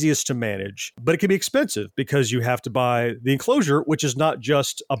maybe easiest to manage, but it can be expensive because you have to buy the enclosure, which is not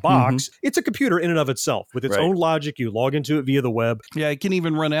just a box. It's a computer in and of itself with its own logic. You log into it via the web. Yeah, it can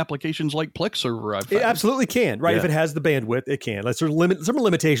even run applications like Plex Server, I've found. It absolutely can, right? If it has the bandwidth, it can. There's some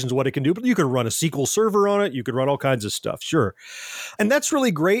limitations of what it can do, but you can run a SQL server on it. You can run all kinds of stuff, sure. And that's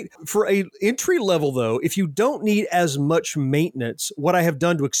really great. For a entry level, though, if you don't need as much maintenance, what I have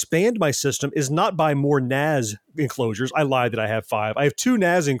done to expand my system is not buy more NAS enclosures. I lied that I have 5. I have 2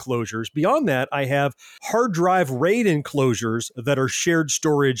 NAS enclosures. Beyond that, I have hard drive RAID enclosures that are shared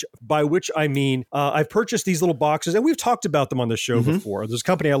storage, by which I mean I've purchased these little boxes, and we've talked about them on the show before. There's a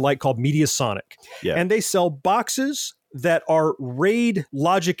company I like called Mediasonic, and they sell boxes that are RAID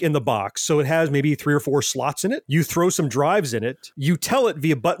logic in the box. So it has maybe 3 or 4 slots in it. You throw some drives in it. You tell it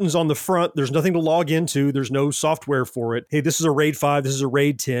via buttons on the front. There's nothing to log into. There's no software for it. Hey, this is a RAID 5. This is a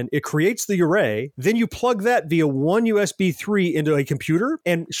RAID 10. It creates the array. Then you plug that via one USB 3 into a computer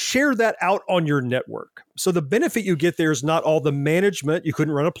and share that out on your network. So the benefit you get there is not all the management. You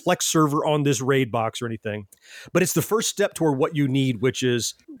couldn't run a Plex server on this RAID box or anything, but it's the first step toward what you need, which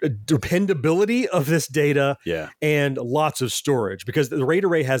is dependability of this data and lots of storage, because the RAID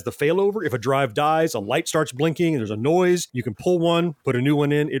array has the failover. If a drive dies, a light starts blinking, and there's a noise, you can pull one, put a new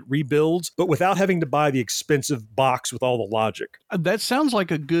one in, it rebuilds, but without having to buy the expensive box with all the logic. That sounds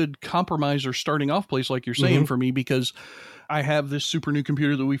like a good compromise or starting off place, like you're saying, for me, because I have this super new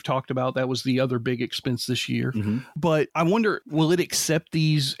computer that we've talked about. That was the other big expense this year. But I wonder, will it accept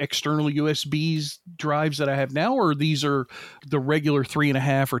these external USBs drives that I have now, or these are the regular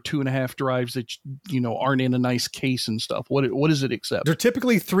 3.5 or 2.5 drives that, aren't in a nice case and stuff? What does it accept? They're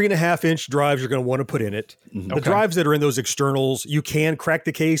typically 3.5-inch drives you're going to want to put in it. The drives that are in those externals, you can crack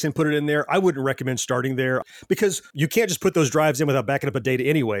the case and put it in there. I wouldn't recommend starting there because you can't just put those drives in without backing up the data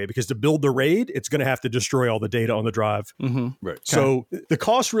anyway, because to build the RAID, it's going to have to destroy all the data on the drive. Right. So the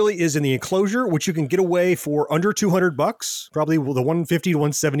cost really is in the enclosure, which you can get away for under $200, probably the 150 to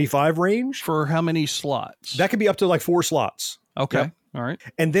 175 range. For how many slots? That could be up to like 4 slots. Okay. Yep. All right.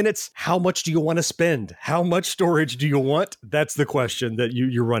 And then it's how much do you want to spend? How much storage do you want? That's the question that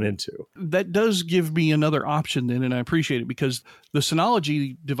you run into. That does give me another option then, and I appreciate it, because the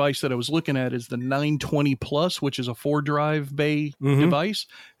Synology device that I was looking at is the 920 Plus, which is a 4-drive bay device,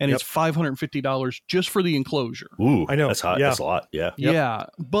 and it's $550 just for the enclosure. Ooh, I know. That's hot. Yeah. That's a lot. Yeah. Yeah.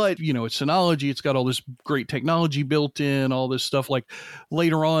 But, it's Synology. It's got all this great technology built in, all this stuff. Like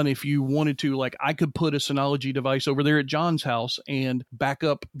later on, if you wanted to, like I could put a Synology device over there at John's house and back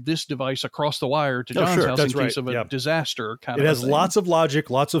up this device across the wire to John's house in case of a disaster kind of thing. It has lots of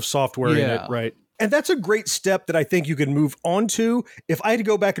logic, lots of software in it, right? And that's a great step that I think you can move on to. If I had to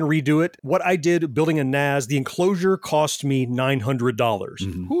go back and redo it, what I did building a NAS, the enclosure cost me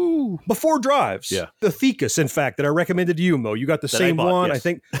 $900 before drives. Yeah. The Thecus, in fact, that I recommended to you, Mo. You got the same one. Yes. I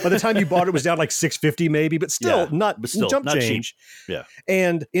think by the time you bought it was down like $650 maybe, but still not jump not change. Cheap. Yeah.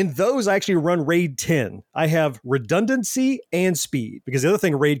 And in those, I actually run RAID 10. I have redundancy and speed, because the other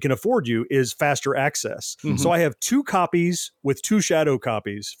thing RAID can afford you is faster access. So I have 2 copies with 2 shadow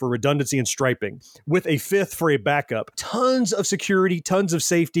copies for redundancy and striping, with a 5th for a backup. Tons of security, tons of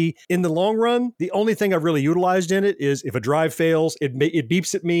safety. In the long run, the only thing I've really utilized in it is if a drive fails, it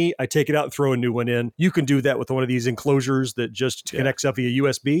beeps at me, I take it out and throw a new one in. You can do that with one of these enclosures that just connects up via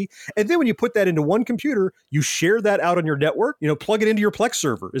USB. And then when you put that into one computer, you share that out on your network. Plug it into your Plex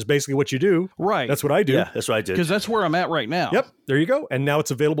server is basically what you do. Right. That's what I do. Yeah, that's what I did. Because that's where I'm at right now. Yep. There you go. And now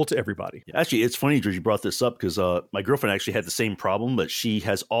it's available to everybody. Actually, it's funny, George, you brought this up because my girlfriend actually had the same problem, but she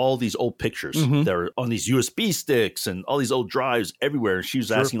has all these old pictures that are on these USB sticks and all these old drives everywhere. And she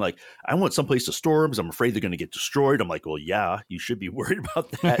was asking, like, I want someplace to store them because I'm afraid they're going to get destroyed. I'm like, well, yeah, you should be worried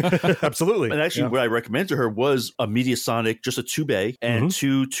about that. Absolutely. And actually, what I recommended to her was a Mediasonic, just a 2-bay and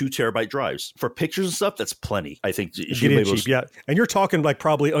two 2-terabyte drives. For pictures and stuff, that's plenty. I think she'll be able to. Yeah. And you're talking like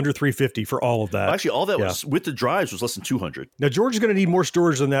probably under $350 for all of that. Actually, all that was with the drives was less than $200. Now, George is going to need more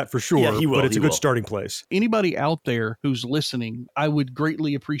storage than that for sure. Yeah, he will, but it's a good will. starting place. Anybody out there who's listening, I would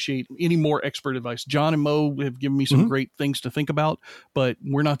greatly appreciate any more expert advice. John and Mo have given me some great things to think about, but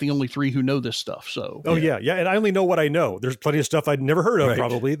we're not the only three who know this stuff. So, yeah. And I only know what I know. There's plenty of stuff I'd never heard of,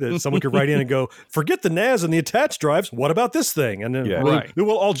 probably, that someone could write in and go, forget the NAS and the attached drives. What about this thing? And then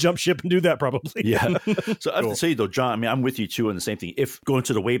we'll all jump ship and do that probably. Yeah. So I have to say, though, John, I mean, I'm with you too on the same thing. If going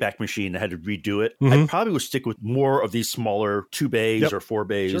to the Wayback Machine, I had to redo it, I probably would stick with more of these smaller 2-bays or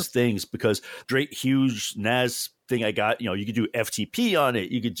 4-bays things, because great, huge NAS thing I got, you could do FTP on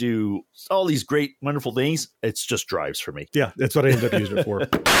it. You could do all these great, wonderful things. It's just drives for me. Yeah, that's what I ended up using it for.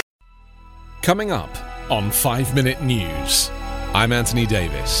 Coming up on 5 Minute News, I'm Anthony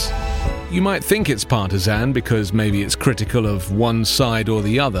Davis. You might think it's partisan because maybe it's critical of one side or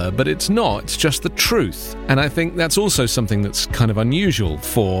the other, but it's not. It's just the truth. And I think that's also something that's kind of unusual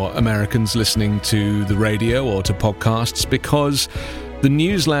for Americans listening to the radio or to podcasts, because the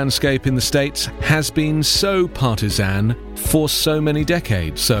news landscape in the States has been so partisan for so many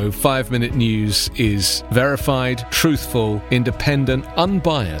decades. So 5 Minute News is verified, truthful, independent,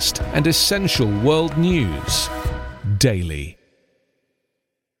 unbiased, and essential world news daily.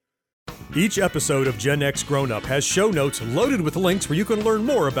 Each episode of Gen X Grown Up has show notes loaded with links where you can learn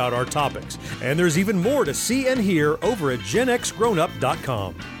more about our topics. And there's even more to see and hear over at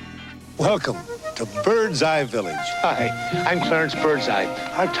genxgrownup.com. Welcome to Bird's Eye Village. Hi, I'm Clarence Birdseye.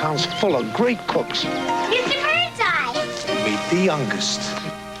 Our town's full of great cooks. Mr. Birdseye. Meet the youngest.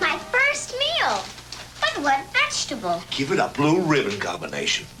 My first meal. With what vegetable? Give it a blue ribbon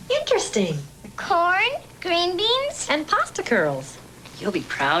combination. Interesting. Corn, green beans, And pasta curls. You'll be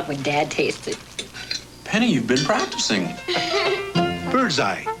proud when Dad tastes it. Penny, you've been practicing.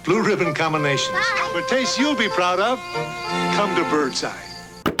 Birdseye, blue ribbon combination. For taste you'll be proud of, come to Birdseye.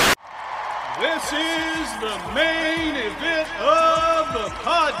 This is the main event of the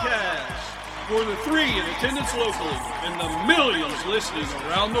podcast. For the 3 in attendance locally and the millions listening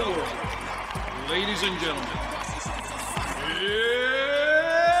around the world. Ladies and gentlemen,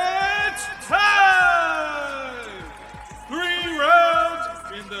 it's time! 3 rounds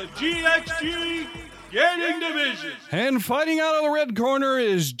in the GXG Gaming Division. And fighting out of the red corner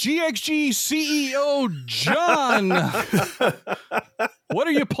is GXG CEO John. What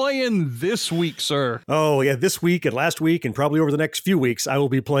are you playing this week, sir? Oh, yeah, this week and last week and probably over the next few weeks, I will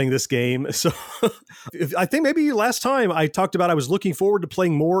be playing this game. So I think maybe last time I talked about I was looking forward to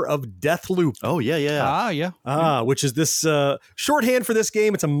playing more of Deathloop. Oh, yeah. Which is this shorthand for this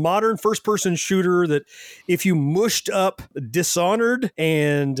game. It's a modern first-person shooter that if you mushed up Dishonored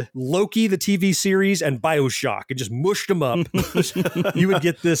and Loki, the TV series, and BioShock, and just mushed them up, you would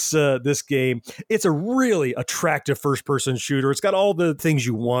get this game. It's a really attractive first-person shooter. It's got all the things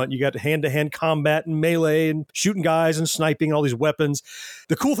you want. You got hand-to-hand combat and melee and shooting guys and sniping, all these weapons.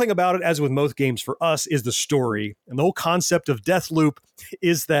 The cool thing about it, as with most games for us, is the story. And the whole concept of Deathloop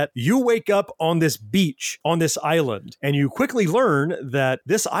is that you wake up on this beach, on this island, and you quickly learn that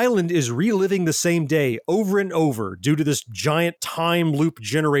this island is reliving the same day over and over due to this giant time loop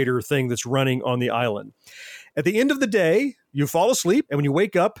generator thing that's running on the island. At the end of the day, you fall asleep, and when you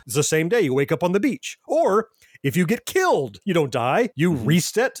wake up, it's the same day. You wake up on the beach. Or if you get killed, you don't die. You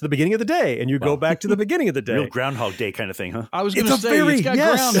reset to the beginning of the day, and you go back to the beginning of the day. Real Groundhog Day kind of thing, huh? I was going to say, it's got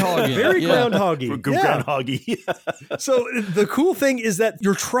groundhog in it. Very groundhoggy. Groundhoggy. So the cool thing is that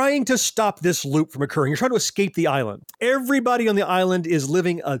you're trying to stop this loop from occurring. You're trying to escape the island. Everybody on the island is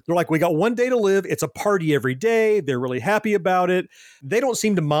living, they're like, we got one day to live. It's a party every day. They're really happy about it. They don't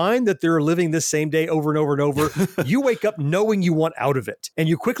seem to mind that they're living this same day over and over and over. You wake up knowing you want out of it. And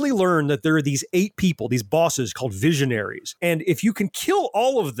you quickly learn that there are these 8 people, these bosses called visionaries. And if you can kill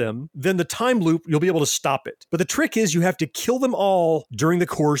all of them, then the time loop, you'll be able to stop it. But the trick is you have to kill them all during the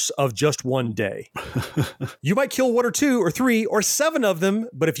course of just one day. You might kill 1 or 2 or 3 or 7 of them,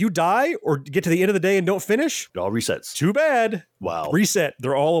 but if you die or get to the end of the day and don't finish, it all resets. Too bad. Wow. Reset.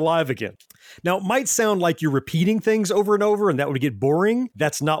 They're all alive again. Now, it might sound like you're repeating things over and over and that would get boring.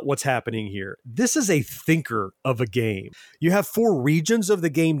 That's not what's happening here. This is a thinker of a game. You have 4 regions of the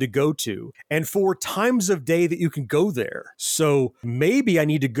game to go to and 4 times of day that you can go there. So maybe I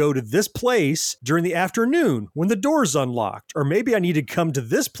need to go to this place during the afternoon when the door's unlocked, or maybe I need to come to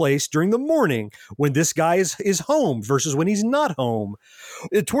this place during the morning when this guy is home versus when he's not home.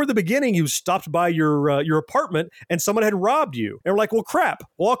 Toward the beginning, you stopped by your apartment and someone had robbed you. And we're like, well, crap.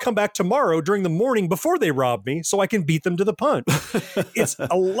 Well, I'll come back tomorrow during the morning before they rob me so I can beat them to the punch. It's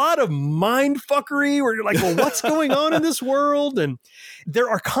a lot of mind fuckery where you're like, well, what's going on in this world? And there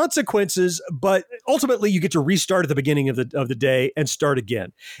are consequences, but ultimately you get to restart at the beginning of the day and start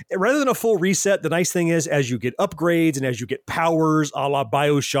again. Rather than a full reset, the nice thing is as you get upgrades and as you get powers a la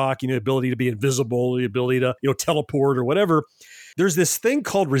BioShock, the ability to be invisible, the ability to teleport or whatever, there's this thing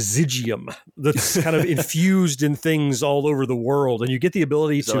called residuum that's kind of infused in things all over the world. And you get the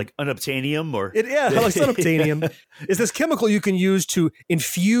ability to like unobtainium or like unobtainium. It's this chemical you can use to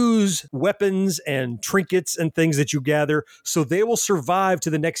infuse weapons and trinkets and things that you gather so they will survive to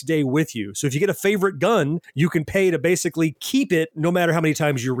the next day with you. So if you get a favorite gun, you can pay to basically keep it no matter how many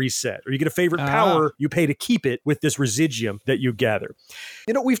times you reset. Or you get a favorite power, you pay to keep it with this residuum that you gather.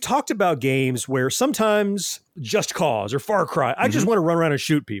 We've talked about games where sometimes Just Cause or Far Cry, I just want to run around and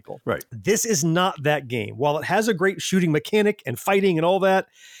shoot people. Right. This is not that game. While it has a great shooting mechanic and fighting and all that,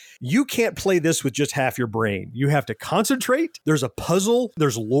 you can't play this with just half your brain. You have to concentrate. There's a puzzle.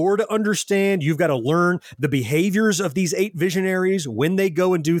 There's lore to understand. You've got to learn the behaviors of these 8 visionaries, when they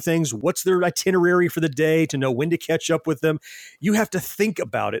go and do things, what's their itinerary for the day, to know when to catch up with them. You have to think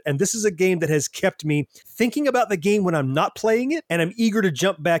about it. And this is a game that has kept me thinking about the game when I'm not playing it. And I'm eager to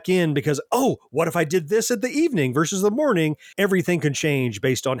jump back in because, oh, what if I did this at the evening versus the morning? Everything can change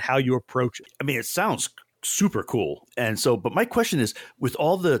based on how you approach it. I mean, it sounds super cool. And so, but my question is, with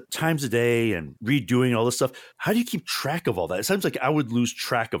all the times a day and redoing all this stuff, how do you keep track of all that? It sounds like I would lose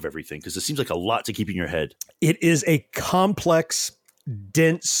track of everything because it seems like a lot to keep in your head. It is a complex,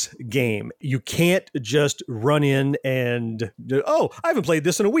 dense game. You can't just run in and, oh, I haven't played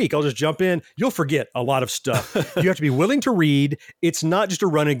this in a week, I'll just jump in. You'll forget a lot of stuff. You have to be willing to read. It's not just a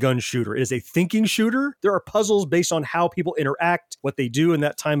run and gun shooter. It is a thinking shooter. There are puzzles based on how people interact, what they do in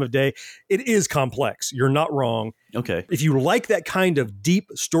that time of day. It is complex. You're not wrong. Okay. If you like that kind of deep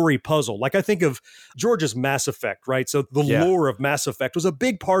story puzzle, like I think of George's Mass Effect, right? So the lore of Mass Effect was a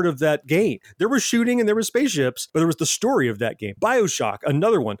big part of that game. There was shooting and there was spaceships, but there was the story of that game. BioShock,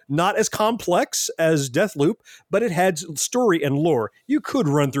 another one, not as complex as Deathloop, but it had story and lore. You could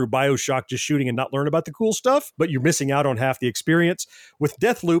run through BioShock just shooting and not learn about the cool stuff, but you're missing out on half the experience. With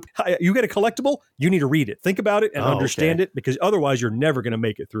Deathloop, you get a collectible, you need to read it. Think about it and understand it, because otherwise you're never going to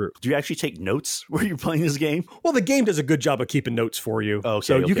make it through. Do you actually take notes when you're playing this game? Well, the game does a good job of keeping notes for you.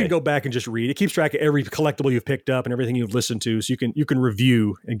 So you can go back and just read. It keeps track of every collectible you've picked up and everything you've listened to, so you can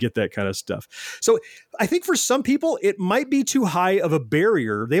review and get that kind of stuff. So I think for some people, it might be too high of a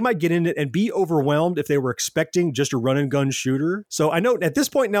barrier. They might get in it and be overwhelmed if they were expecting just a run and gun shooter. So I know at this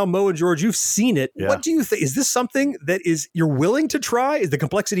point now, Mo and George, you've seen it. Yeah. What do you think? Is this something that you're willing to try? Is the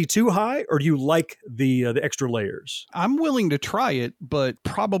complexity too high, or do you like the extra layers? I'm willing to try it, but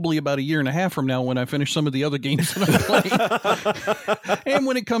probably about a year and a half from now when I finish some of the other games that I'm playing. And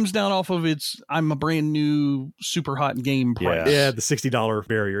when it comes down off of I'm a brand new super hot game price. Yeah, the $60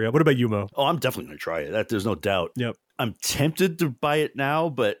 barrier. Yeah. What about you, Mo? Oh, I'm definitely going to try it. There's no doubt. Yep. I'm tempted to buy it now,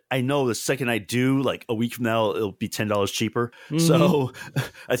 but I know the second I do, like a week from now, it'll be $10 cheaper. Mm-hmm. So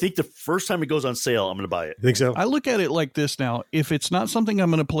I think the first time it goes on sale, I'm going to buy it. Think so? I look at it like this now. If it's not something I'm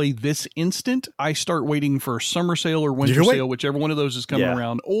going to play this instant, I start waiting for summer sale or winter sale, whichever one of those is coming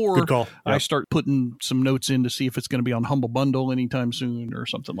around. Or Good call. I start putting some notes in to see if it's going to be on Humble Bundle anytime soon or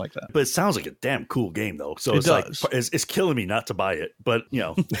something like that. But it sounds like a damn cool game, though. So it does. Like, it's killing me not to buy it. But,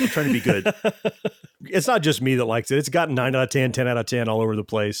 I'm trying to be good. It's not just me that likes it. It's gotten 9 out of 10, 10 out of 10 all over the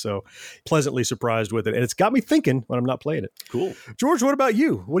place. So pleasantly surprised with it. And it's got me thinking when I'm not playing it. Cool. George, what about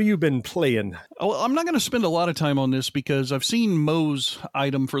you? What have you been playing? Oh, I'm not going to spend a lot of time on this because I've seen Mo's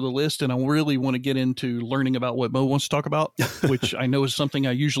item for the list, and I really want to get into learning about what Mo wants to talk about, which I know is something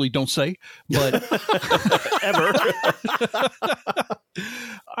I usually don't say, but ever.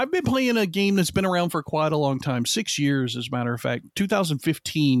 I've been playing a game that's been around for quite a long time, 6 years, as a matter of fact.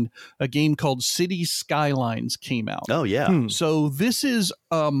 2015, a game called Cities Skylines came out. Oh, yeah. So this is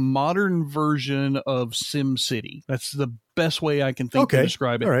a modern version of SimCity. That's the best way I can think to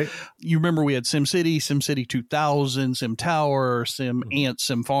describe it. All right. You remember we had SimCity, SimCity 2000, Sim Tower, Sim Ant,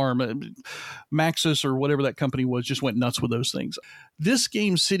 Sim Farm. Maxis or whatever that company was just went nuts with those things. This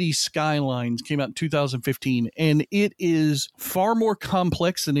game, City Skylines, came out in 2015, and it is far more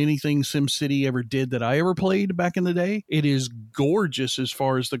complex than anything SimCity ever did that I ever played back in the day. It is gorgeous as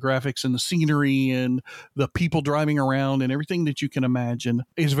far as the graphics and the scenery and the people driving around and everything that you can imagine.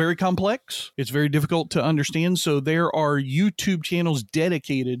 It's very complex. It's very difficult to understand. So there are YouTube channels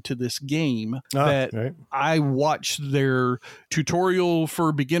dedicated to this game that I watch their tutorial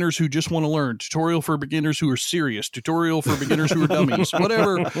for beginners who just want to learn, tutorial for beginners who are serious, tutorial for beginners who are dummies,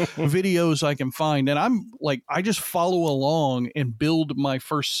 whatever videos I can find. And I'm like, I just follow along and build my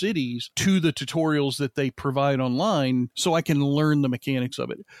first cities to the tutorials that they provide online so I can learn the mechanics of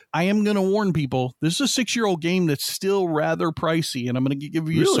it. I am going to warn people, this is a 6-year-old game that's still rather pricey, and I'm going to give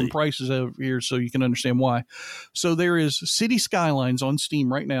you some prices over here so you can understand why. So there is City Skylines on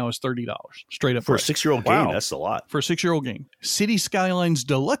Steam right now is $30 straight up for price. a 6-year-old game. That's a lot for a 6-year-old game. City Skylines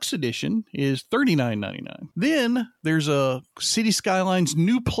Deluxe Edition is $39.99. Then there's a City Skylines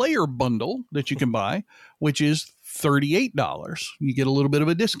New Player Bundle that you can buy, which is $38. You get a little bit of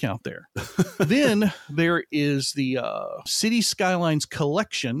a discount there. Then there is the City Skylines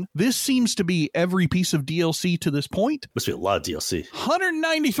Collection. This seems to be every piece of DLC to this point. Must be a lot of DLC.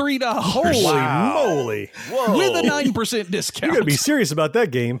 $193. Holy moly. Whoa. With a 9% discount. You're going to be serious about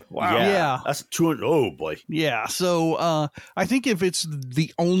that game. Wow. Yeah. That's 200. Oh, boy. Yeah. So I think if it's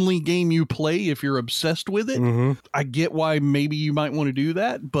the only game you play, if you're obsessed with it, I get why maybe you might want to do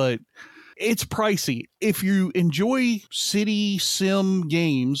that, but it's pricey. If you enjoy city sim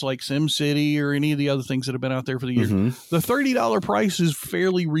games like SimCity or any of the other things that have been out there for the years, the $30 price is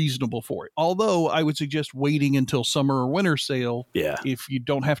fairly reasonable for it. Although I would suggest waiting until summer or winter sale if you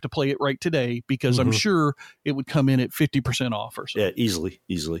don't have to play it right today, because I'm sure it would come in at 50% off or something. Yeah,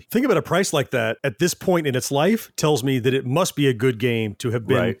 easily. Think about a price like that at this point in its life tells me that it must be a good game to have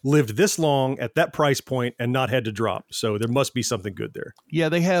been lived this long at that price point and not had to drop. So there must be something good there. Yeah,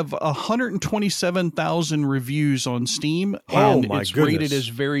 they have 127,000 reviews on Steam, and it's rated as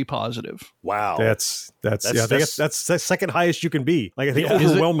very positive. Wow, that's the second highest you can be. Like I think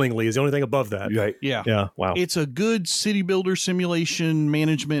overwhelmingly is the only thing above that. Right? Yeah. Wow. It's a good city builder simulation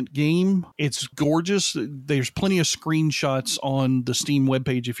management game. It's gorgeous. There's plenty of screenshots on the Steam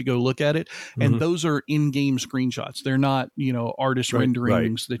webpage if you go look at it, and those are in-game screenshots. They're not, artist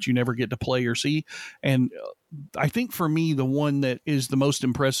renderings that you never get to play or see. And I think for me, the one that is the most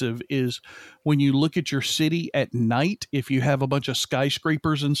impressive is when you look at your city at night. If you have a bunch of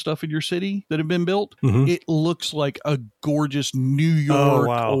skyscrapers and stuff in your city that have been built, it looks like a gorgeous New York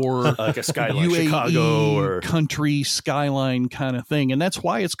or like a skyline, UAE Chicago or country skyline kind of thing. And that's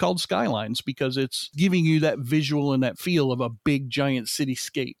why it's called Skylines, because it's giving you that visual and that feel of a big giant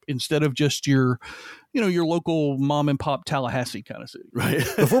cityscape instead of just your local mom and pop Tallahassee kind of city. Right.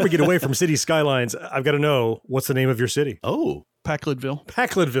 Before we get away from City Skylines, I've got to know, what's the name of your city? Oh, Packletville.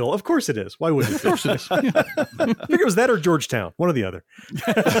 Packletville. Of course it is. Why wouldn't it? Of course it is. Yeah. I think it was that or Georgetown. One or the other.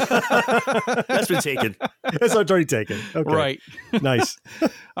 That's been taken. That's already taken. Okay. Right. Nice.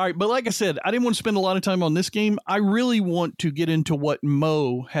 All right. But like I said, I didn't want to spend a lot of time on this game. I really want to get into what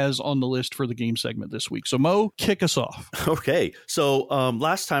Mo has on the list for the game segment this week. So Mo, kick us off. Okay. So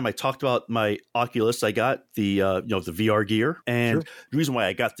last time I talked about my Oculus, I got the the VR gear. And the reason why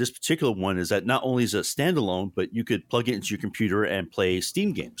I got this particular one is that not only is it standalone, but you could plug it into your computer and play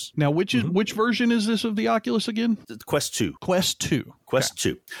Steam games. Now, which version is this of the Oculus again? The Quest 2. Quest 2. Quest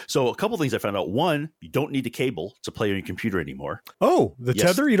 2. So a couple things I found out. One, you don't need a cable to play on your computer anymore. Oh, the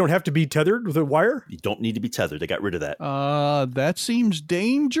tether? You don't have to be tethered with a wire? You don't need to be tethered. They got rid of that. That seems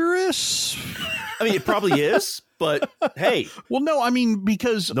dangerous. I mean, it probably is. But hey, well, no, I mean,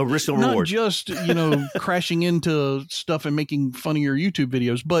 because no risk, no not reward. Just crashing into stuff and making fun of your YouTube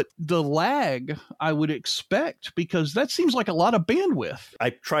videos, but the lag I would expect, because that seems like a lot of bandwidth. I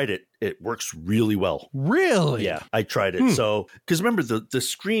tried it. It works really well. Really? Yeah, I tried it. So, because remember, the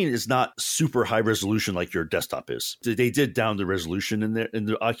screen is not super high resolution like your desktop is. They did down the resolution in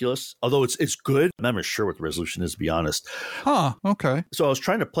the Oculus, although it's good. I'm not even sure what the resolution is, to be honest. Huh, okay. So I was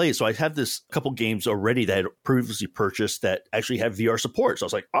trying to play it. So I have this couple games already that I had previously purchased that actually have VR support. So I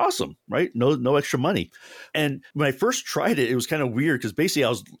was like, awesome, right? No extra money. And when I first tried it, it was kind of weird because basically I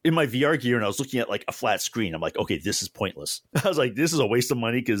was in my VR gear and I was looking at like a flat screen. I'm like, okay, this is pointless. I was like, this is a waste of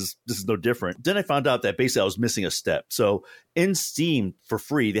money because this is no different. Then I found out that basically I was missing a step. So in Steam for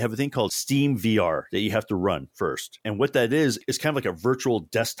free, they have a thing called Steam VR that you have to run first. And what that is kind of like a virtual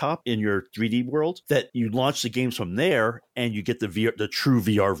desktop in your 3D world that you launch the games from there and you get the true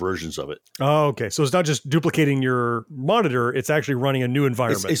VR versions of it. Oh, okay. So it's not just duplicating your monitor; it's actually running a new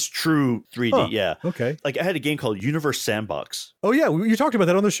environment. It's true 3D. Yeah. Okay. Like I had a game called Universe Sandbox. Oh yeah, you talked about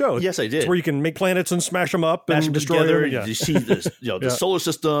that on the show. Yes, I did. It's where you can make planets and smash them up Smash and them destroy together. them. Yeah. You see this, the solar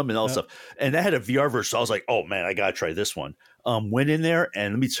system and all that stuff. And that had a VR version. So I was like, oh man, I gotta try this one. Went in there,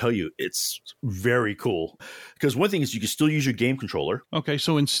 and let me tell you, it's very cool. Because one thing is you can still use your game controller. Okay,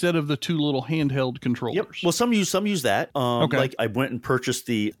 so instead of the two little handheld controllers. Yep. Well, some use that. Okay. Like I went and purchased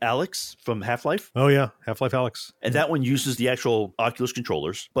the Alex from Half-Life. Oh yeah, Half-Life Alex. And that one uses the actual Oculus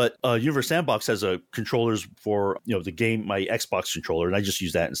controllers. But Universe Sandbox has controllers for the game, my Xbox controller, and I just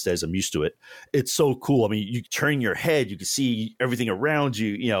use that instead as I'm used to it. It's so cool. I mean, you turn your head, you can see everything around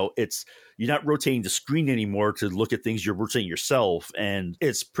you. You're not rotating the screen anymore to look at things. You're rotating yourself, and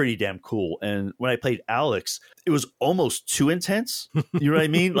it's pretty damn cool. And when I played Alex, it was almost too intense. You know what I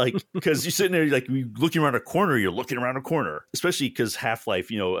mean? Like, because you're sitting there, like, you're looking around a corner, you're looking around a corner. Especially because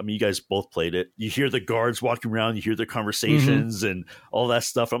Half-Life, you guys both played it. You hear the guards walking around, you hear their conversations and all that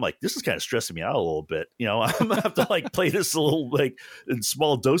stuff. I'm like, this is kind of stressing me out a little bit. I'm gonna have to play this a little in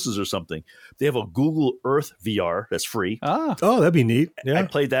small doses or something. They have a Google Earth VR that's free. Oh, that'd be neat. Yeah, I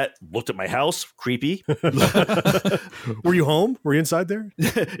played that. Looked at my house, creepy. Were you home? Were you inside there?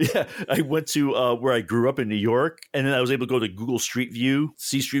 Yeah, I went to where I grew up in New York, and then I was able to go to Google Street View,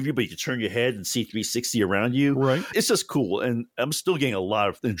 see Street View, but you can turn your head and see 360 around you. Right. It's just cool, and I'm still getting a lot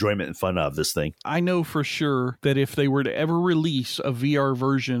of enjoyment and fun out of this thing. I know for sure that if they were to ever release a VR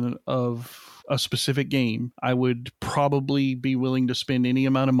version of a specific game, I would probably be willing to spend any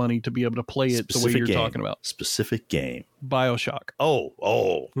amount of money to be able to play it the way you're talking about. Specific game. BioShock.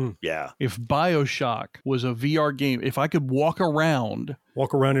 Yeah. If BioShock was a VR game, if I could walk around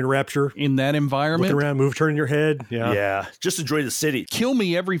in Rapture in that environment, look around, turning your head. Yeah. Just enjoy the city. Kill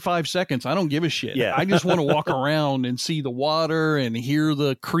me every 5 seconds. I don't give a shit. Yeah. I just want to walk around and see the water and hear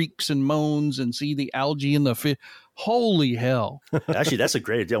the creaks and moans and see the algae and the fish. Holy hell. Actually, that's a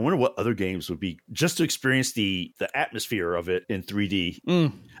great idea. I wonder what other games would be just to experience the atmosphere of it in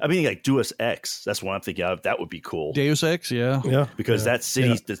 3D. I mean, like Deus Ex. That's what I'm thinking of. That would be cool. Deus Ex, yeah. Because that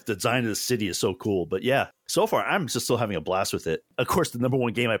city, the design of the city is so cool. But yeah, so far, I'm just still having a blast with it. Of course, the number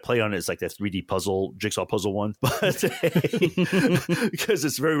one game I play on it is like that 3D jigsaw puzzle one. But because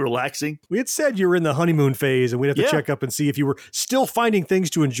it's very relaxing. We had said you were in the honeymoon phase, and we'd have to check up and see if you were still finding things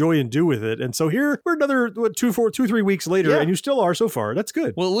to enjoy and do with it. And so here we're another 2-3 weeks later, and you still are so far. That's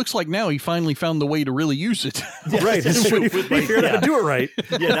good. Well, it looks like now he finally found the way to really use it. Right. He figured out how to do it right.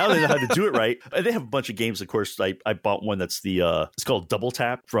 Yeah, now they know how to do it right. And they have a bunch of games, of course. I bought one that's it's called Double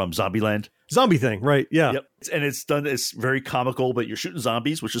Tap from Zombieland. Zombie thing, right? Yeah. Yep. And it's very comical, but you're shooting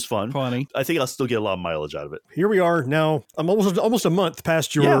zombies, which is fun. Funny. I think I'll still get a lot of mileage out of it. Here we are now. I'm almost a month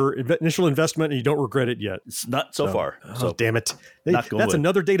past your initial investment, and you don't regret it yet. It's not so far. So damn it. That's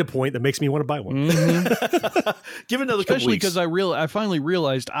another data point that makes me want to buy one. Give another couple Especially weeks. because I finally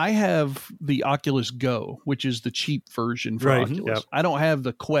realized I have the Oculus Go, which is the cheap version for Oculus. Yep. I don't have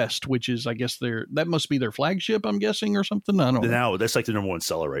the Quest, which is, I guess, that must be their flagship, I'm guessing, or something. I don't know. Now, that's like the number one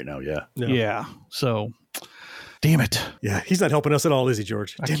seller right now, Yeah. So, damn it. Yeah, he's not helping us at all, is he,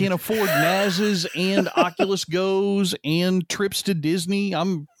 George? I can't afford NASs and Oculus Goes and trips to Disney.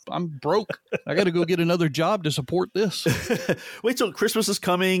 I'm broke. I got to go get another job to support this. Wait till Christmas is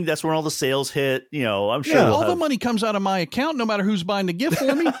coming. That's when all the sales hit. I'm sure all the money comes out of my account, no matter who's buying the gift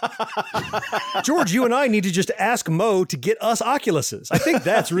for me. George, you and I need to just ask Mo to get us Oculuses. I think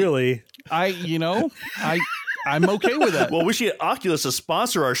that's really... I'm okay with that. Well, we should get Oculus to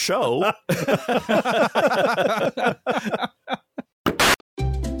sponsor our show.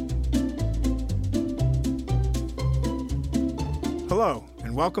 Hello,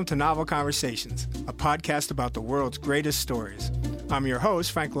 and welcome to Novel Conversations, a podcast about the world's greatest stories. I'm your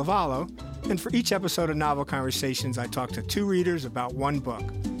host, Frank Lavallo, and for each episode of Novel Conversations, I talk to two readers about one book.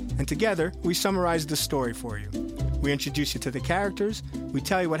 And together, we summarize the story for you. We introduce you to the characters, we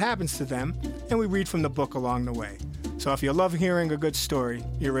tell you what happens to them, and we read from the book along the way. So if you love hearing a good story,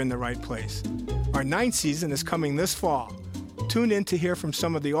 you're in the right place. Our 9th season is coming this fall. Tune in to hear from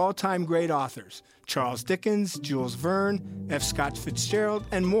some of the all-time great authors, Charles Dickens, Jules Verne, F. Scott Fitzgerald,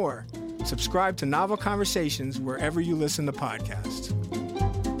 and more. Subscribe to Novel Conversations wherever you listen to podcasts.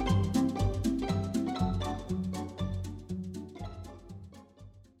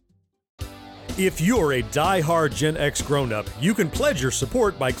 If you're a die-hard Gen X grown-up, you can pledge your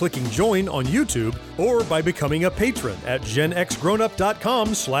support by clicking join on YouTube or by becoming a patron at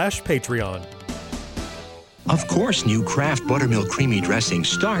genxgrownup.com/Patreon. Of course, new Kraft Buttermilk Creamy Dressing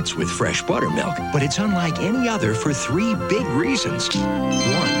starts with fresh buttermilk, but it's unlike any other for 3 big reasons. 1,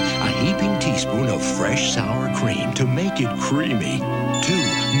 a heaping teaspoon of of fresh sour cream to make it creamy.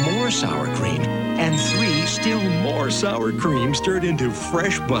 2, more sour cream. And 3, still more sour cream stirred into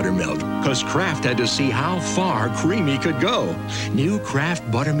fresh buttermilk, because Kraft had to see how far creamy could go. New Kraft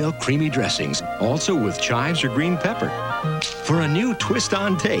Buttermilk Creamy Dressings, also with chives or green pepper. For a new twist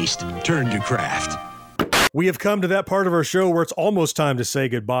on taste, turn to Kraft. We have come to that part of our show where it's almost time to say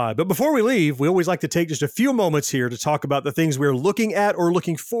goodbye. But before we leave, we always like to take just a few moments here to talk about the things we're looking at or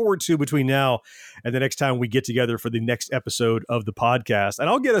looking forward to between now and the next time we get together for the next episode of the podcast. And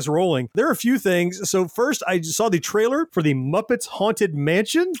I'll get us rolling. There are a few things. So first, I saw the trailer for the Muppets Haunted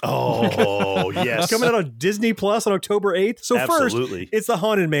Mansion. Oh, yes. It's coming out on Disney Plus on October 8th. So Absolutely. First, it's the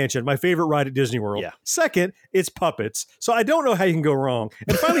Haunted Mansion, my favorite ride at Disney World. Yeah. Second, it's puppets. So I don't know how you can go wrong.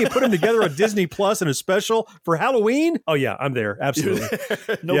 And finally, you put them together on Disney Plus in a special for Halloween. Oh yeah, I'm there. Absolutely.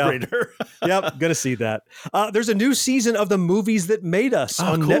 No-brainer. Yep, gonna see that. There's a new season of The Movies That Made Us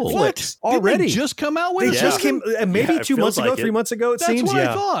on Netflix What? already. Did they just come out with They it? just came maybe it 2 months feels ago, like 3 months ago. It That's seems. what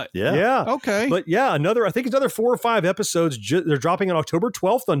I thought. Yeah. Okay. But yeah, I think it's another 4 or 5 episodes. They're dropping on October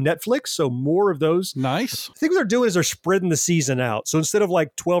 12th on Netflix. So more of those. Nice. I think what they're doing is they're spreading the season out. So instead of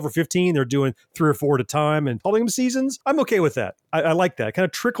like 12 or 15, they're doing 3 or 4 at a time and calling them seasons. I'm okay with that. I like that. It kind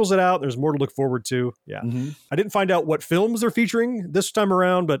of trickles it out. There's more to look forward to. Yeah. Mm-hmm. I didn't find out what films they're featuring this time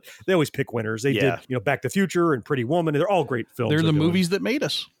around, but they always pick winners. They did, Back to the Future and Pretty Woman. And they're all great films. They're the doing. movies that made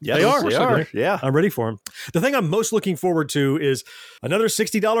us. Yeah, They are. Yeah. I'm ready for them. The thing I'm most looking forward to is another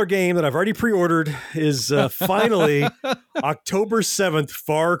 $60 game that I've already pre-ordered is finally October 7th,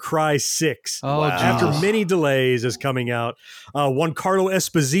 Far Cry 6. Oh, After Jesus. many delays is coming out. Juan Carlo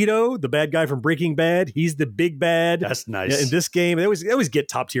Esposito, the bad guy from Breaking Bad, he's the big bad. That's nice. Yeah, in this game, they always get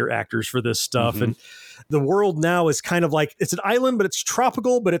top tier actors for this stuff. Mm-hmm. And the world now is kind of like, it's an island, but it's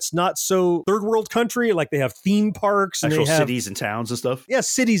tropical, but it's not so third world country. Like they have theme parks and Actual they have cities and towns and stuff. Yeah,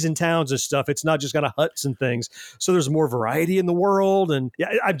 cities and towns and stuff. It's not just kind of huts and things. So there's more variety in the world. And yeah,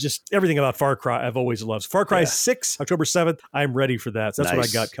 I'm just, everything about Far Cry I've always loved. Far Cry 6, October 7th, I'm ready for that. So that's what I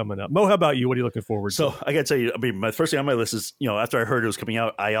got coming up. Mo, how about you? What are you looking forward to? So I got to tell you, I mean, my first thing on my list is, after I heard it was coming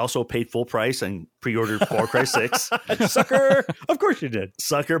out, I also paid full price and pre-ordered Far Cry 6. Sucker. Of course you did.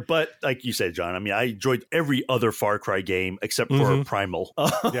 Sucker. But like you said, John, I mean, I enjoyed every other Far Cry game except for Primal.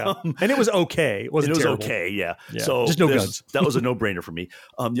 Yeah. And it was okay. It wasn't terrible. Okay. Yeah. Yeah. So Just no guns. That was a no-brainer for me.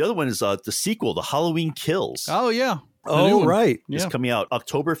 The other one is the sequel, The Halloween Kills. Oh, yeah. Oh, right. It's coming out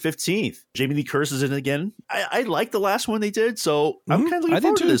October 15th. Jamie Lee Curtis is in it again. I like the last one they did, so I'm kind of looking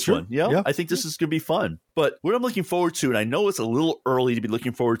forward to this one. Yeah, I think this is going to be fun. But what I'm looking forward to, and I know it's a little early to be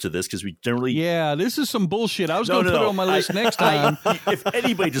looking forward to this because we generally... Yeah, this is some bullshit. I was going to put it on my list next time. If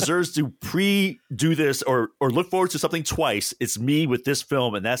anybody deserves to pre-do this or look forward to something twice, it's me with this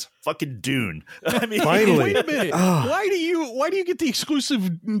film, and that's fucking Dune. I mean, finally. Wait a minute. Why do you get the exclusive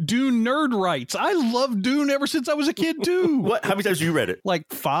Dune nerd rights? I love Dune ever since I was a kid, too. What? How many times have you read it? Like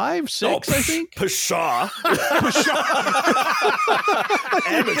 5, 6, I think. Pshaw.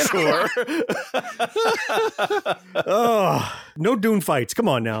 Amateur. Oh, no Dune fights. Come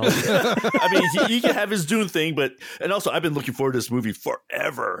on now. I mean, he can have his Dune thing, and also I've been looking forward to this movie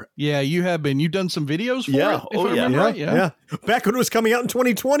forever. Yeah, you have been. You've done some videos for Yeah. it? Oh, yeah. Right? Yeah. Back when it was coming out in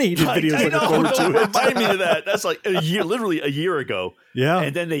 2020, he did videos I looking know, forward to don't it. remind me of that. That's like literally a year ago. Yeah.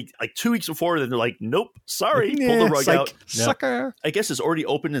 And then they, like 2 weeks before, then they're like, nope, sorry, pull the rug psych. out. Sucker. I guess it's already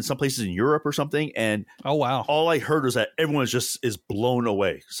opened in some places in Europe or something. And oh, wow. All I heard was that everyone is blown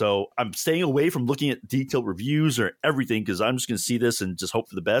away. So I'm staying away from looking at detailed reviews or everything because I'm just going to see this and just hope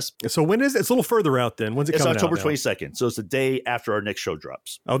for the best. So when is it? It's a little further out then. When's it It's coming October out now? 22nd. So it's the day after our next show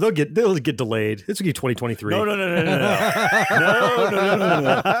drops. Oh, they'll get delayed. It's going to be 2023. No.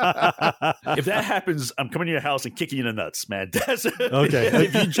 If that happens, I'm coming to your house and kicking you in the nuts, man. That's Okay.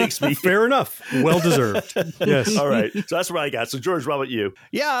 if you jinx me. Fair enough. Well deserved. Yes. All right. So that's what I got. So George, what about you?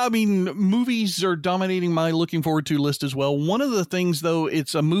 Yeah, I mean, movies are dominating my looking forward to list as well. One of the things, though,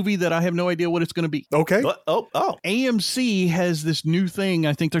 it's a movie that I have no idea what it's going to be. Okay. Oh. AMC has this new thing.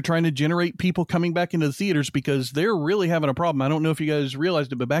 I think they're trying to generate people coming back into the theaters because they're really having a problem. I don't know if you guys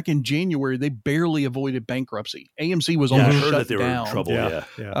realized it, but back in January, they barely avoided bankruptcy. AMC was almost shut that they down. were in trouble.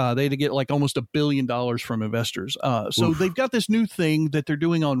 Yeah. They had to get like almost $1 billion from investors. So they've got this new thing that they're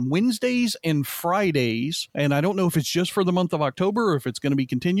doing on Wednesdays and Fridays. And I don't know if it's just for the month of October or if it's going to be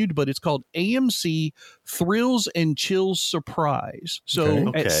continued, but it's called AMC Thrills and Chills Surprise.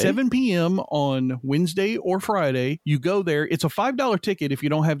 So at 7 p.m. on Wednesday or Friday, you go there. It's a $5 ticket if you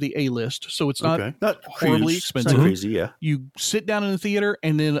don't have the A-list. So it's not horribly expensive. Not crazy, yeah. You sit down in the theater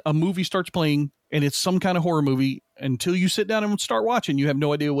and then a movie starts playing and it's some kind of horror movie until you sit down and start watching, you have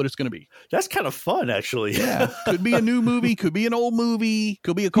no idea what it's going to be. That's kind of fun, actually. Yeah. Could be a new movie, could be an old movie,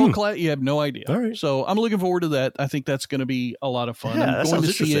 could be a cult classic. You have no idea. All right. So I'm looking forward to that. I think that's going to be a lot of fun. Yeah, I'm going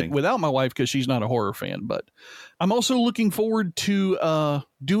to see it without my wife because she's not a horror fan, but I'm also looking forward to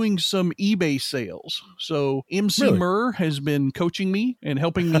doing some eBay sales. So MC Murr has been coaching me and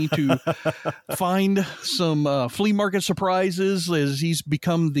helping me to find some flea market surprises as he's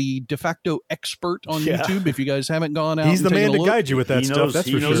become the de facto expert on YouTube. If you guys haven't gone out, he's the man to guide you with that stuff. That's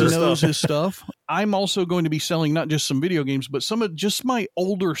for sure. He knows his stuff. I'm also going to be selling not just some video games, but some of just my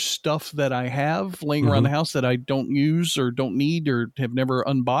older stuff that I have laying around the house that I don't use or don't need or have never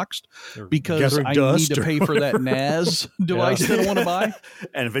unboxed because I need to pay for that NAS device that I want to buy.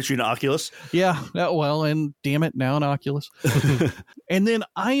 And eventually an Oculus. Yeah. Well, and damn it, now an Oculus. And then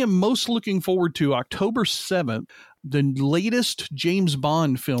I am most looking forward to October 7th. The latest James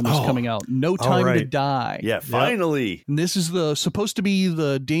Bond film is coming out, No Time to Die. Yeah, finally. And this is supposed to be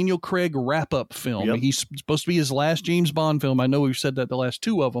the Daniel Craig wrap-up film. He's supposed to be his last James Bond film. I know we've said that the last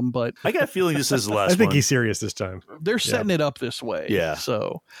two of them, but I got a feeling this is the last one. I think he's serious this time. They're setting it up this way. Yeah.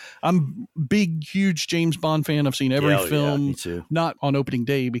 So I'm big, huge James Bond fan. I've seen every film, me too. Not on opening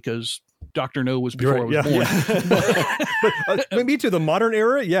day because Dr. No was before I was born. But me too. The modern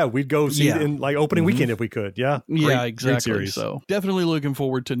era, we'd go see it in like opening weekend if we could. Yeah, exactly. Great so definitely looking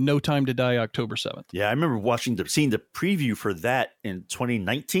forward to No Time to Die, October 7th. Yeah, I remember seeing the preview for that in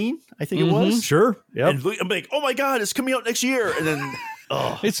 2019. I think it was. Sure. Yeah. And I'm like, oh my god, it's coming out next year, and then.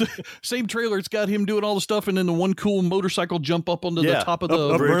 It's the same trailer. It's got him doing all the stuff and then the one cool motorcycle jump up onto the top of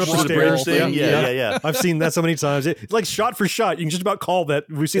the bridge thing. Yeah. I've seen that so many times. It's like shot for shot. You can just about call that.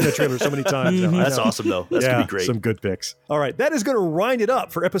 We've seen that trailer so many times. That's awesome, though. That's going to be great. Some good picks. All right. That is going to wind it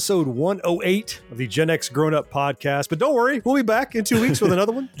up for episode 108 of the Gen X Grown Up Podcast. But don't worry. We'll be back in 2 weeks with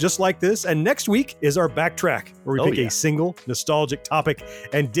another one just like this. And next week is our Backtrack, where we pick a single nostalgic topic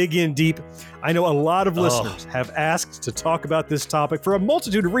and dig in deep. I know a lot of listeners have asked to talk about this topic for a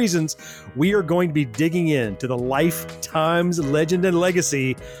multitude of reasons. We are going to be digging into the life, times, legend, and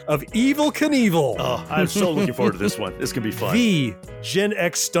legacy of Evel Knievel. Oh, I'm so looking forward to this one. This can be fun. The Gen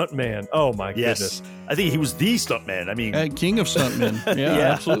X stuntman. Oh, my goodness. I think he was the stuntman. I mean, king of stuntmen.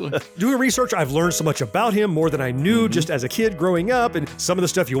 Yeah, absolutely. Doing research, I've learned so much about him, more than I knew just as a kid growing up. And some of the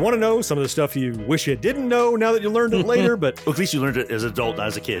stuff you want to know, some of the stuff you wish you didn't know now that you learned it later. But at least you learned it as an adult, not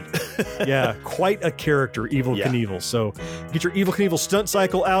as a kid. Yeah, quite a character, Evel Knievel. So get your Evel Knievel stunt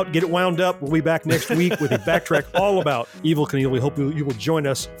cycle out, get it wound up. We'll be back next week with a Backtrack all about Evel Knievel. We hope you will join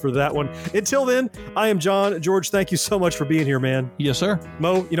us for that one. Until then, I am John. George, thank you so much for being here, man. Yes, sir.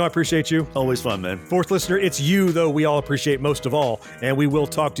 Mo, I appreciate you. Always fun, man. Fourth listener, it's you, though, we all appreciate most of all. And we will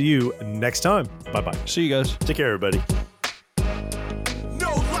talk to you next time. Bye-bye. See you guys. Take care, everybody.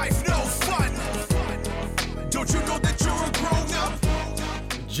 No life, no fun. Don't you know that you're a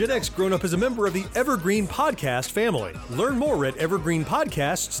grown-up? Gen X Grown Up is a member of the Evergreen Podcast family. Learn more at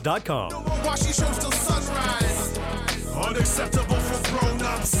evergreenpodcasts.com. No more watching shows till sunrise. Unacceptable for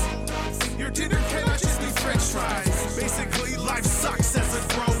grown-ups. Your dinner cannot just be french fries. Basically, life sucks as a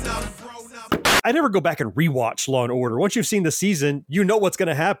grown-up. I never go back and rewatch Law and Order. Once you've seen the season, you know what's going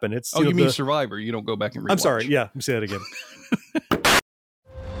to happen. It's you mean Survivor? You don't go back and rewatch. I'm sorry. Yeah, let me say that again.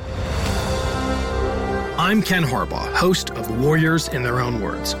 I'm Ken Harbaugh, host of Warriors in Their Own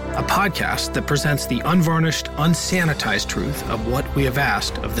Words, a podcast that presents the unvarnished, unsanitized truth of what we have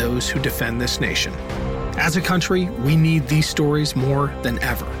asked of those who defend this nation. As a country, we need these stories more than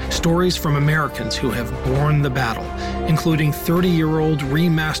ever. Stories from Americans who have borne the battle, including 30-year-old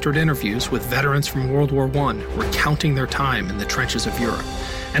remastered interviews with veterans from World War I recounting their time in the trenches of Europe,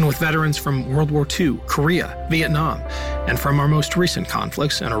 and with veterans from World War II, Korea, Vietnam, and from our most recent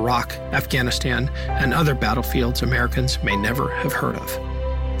conflicts in Iraq, Afghanistan, and other battlefields Americans may never have heard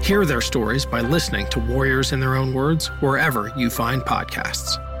of. Hear their stories by listening to Warriors in Their Own Words wherever you find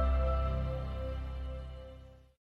podcasts.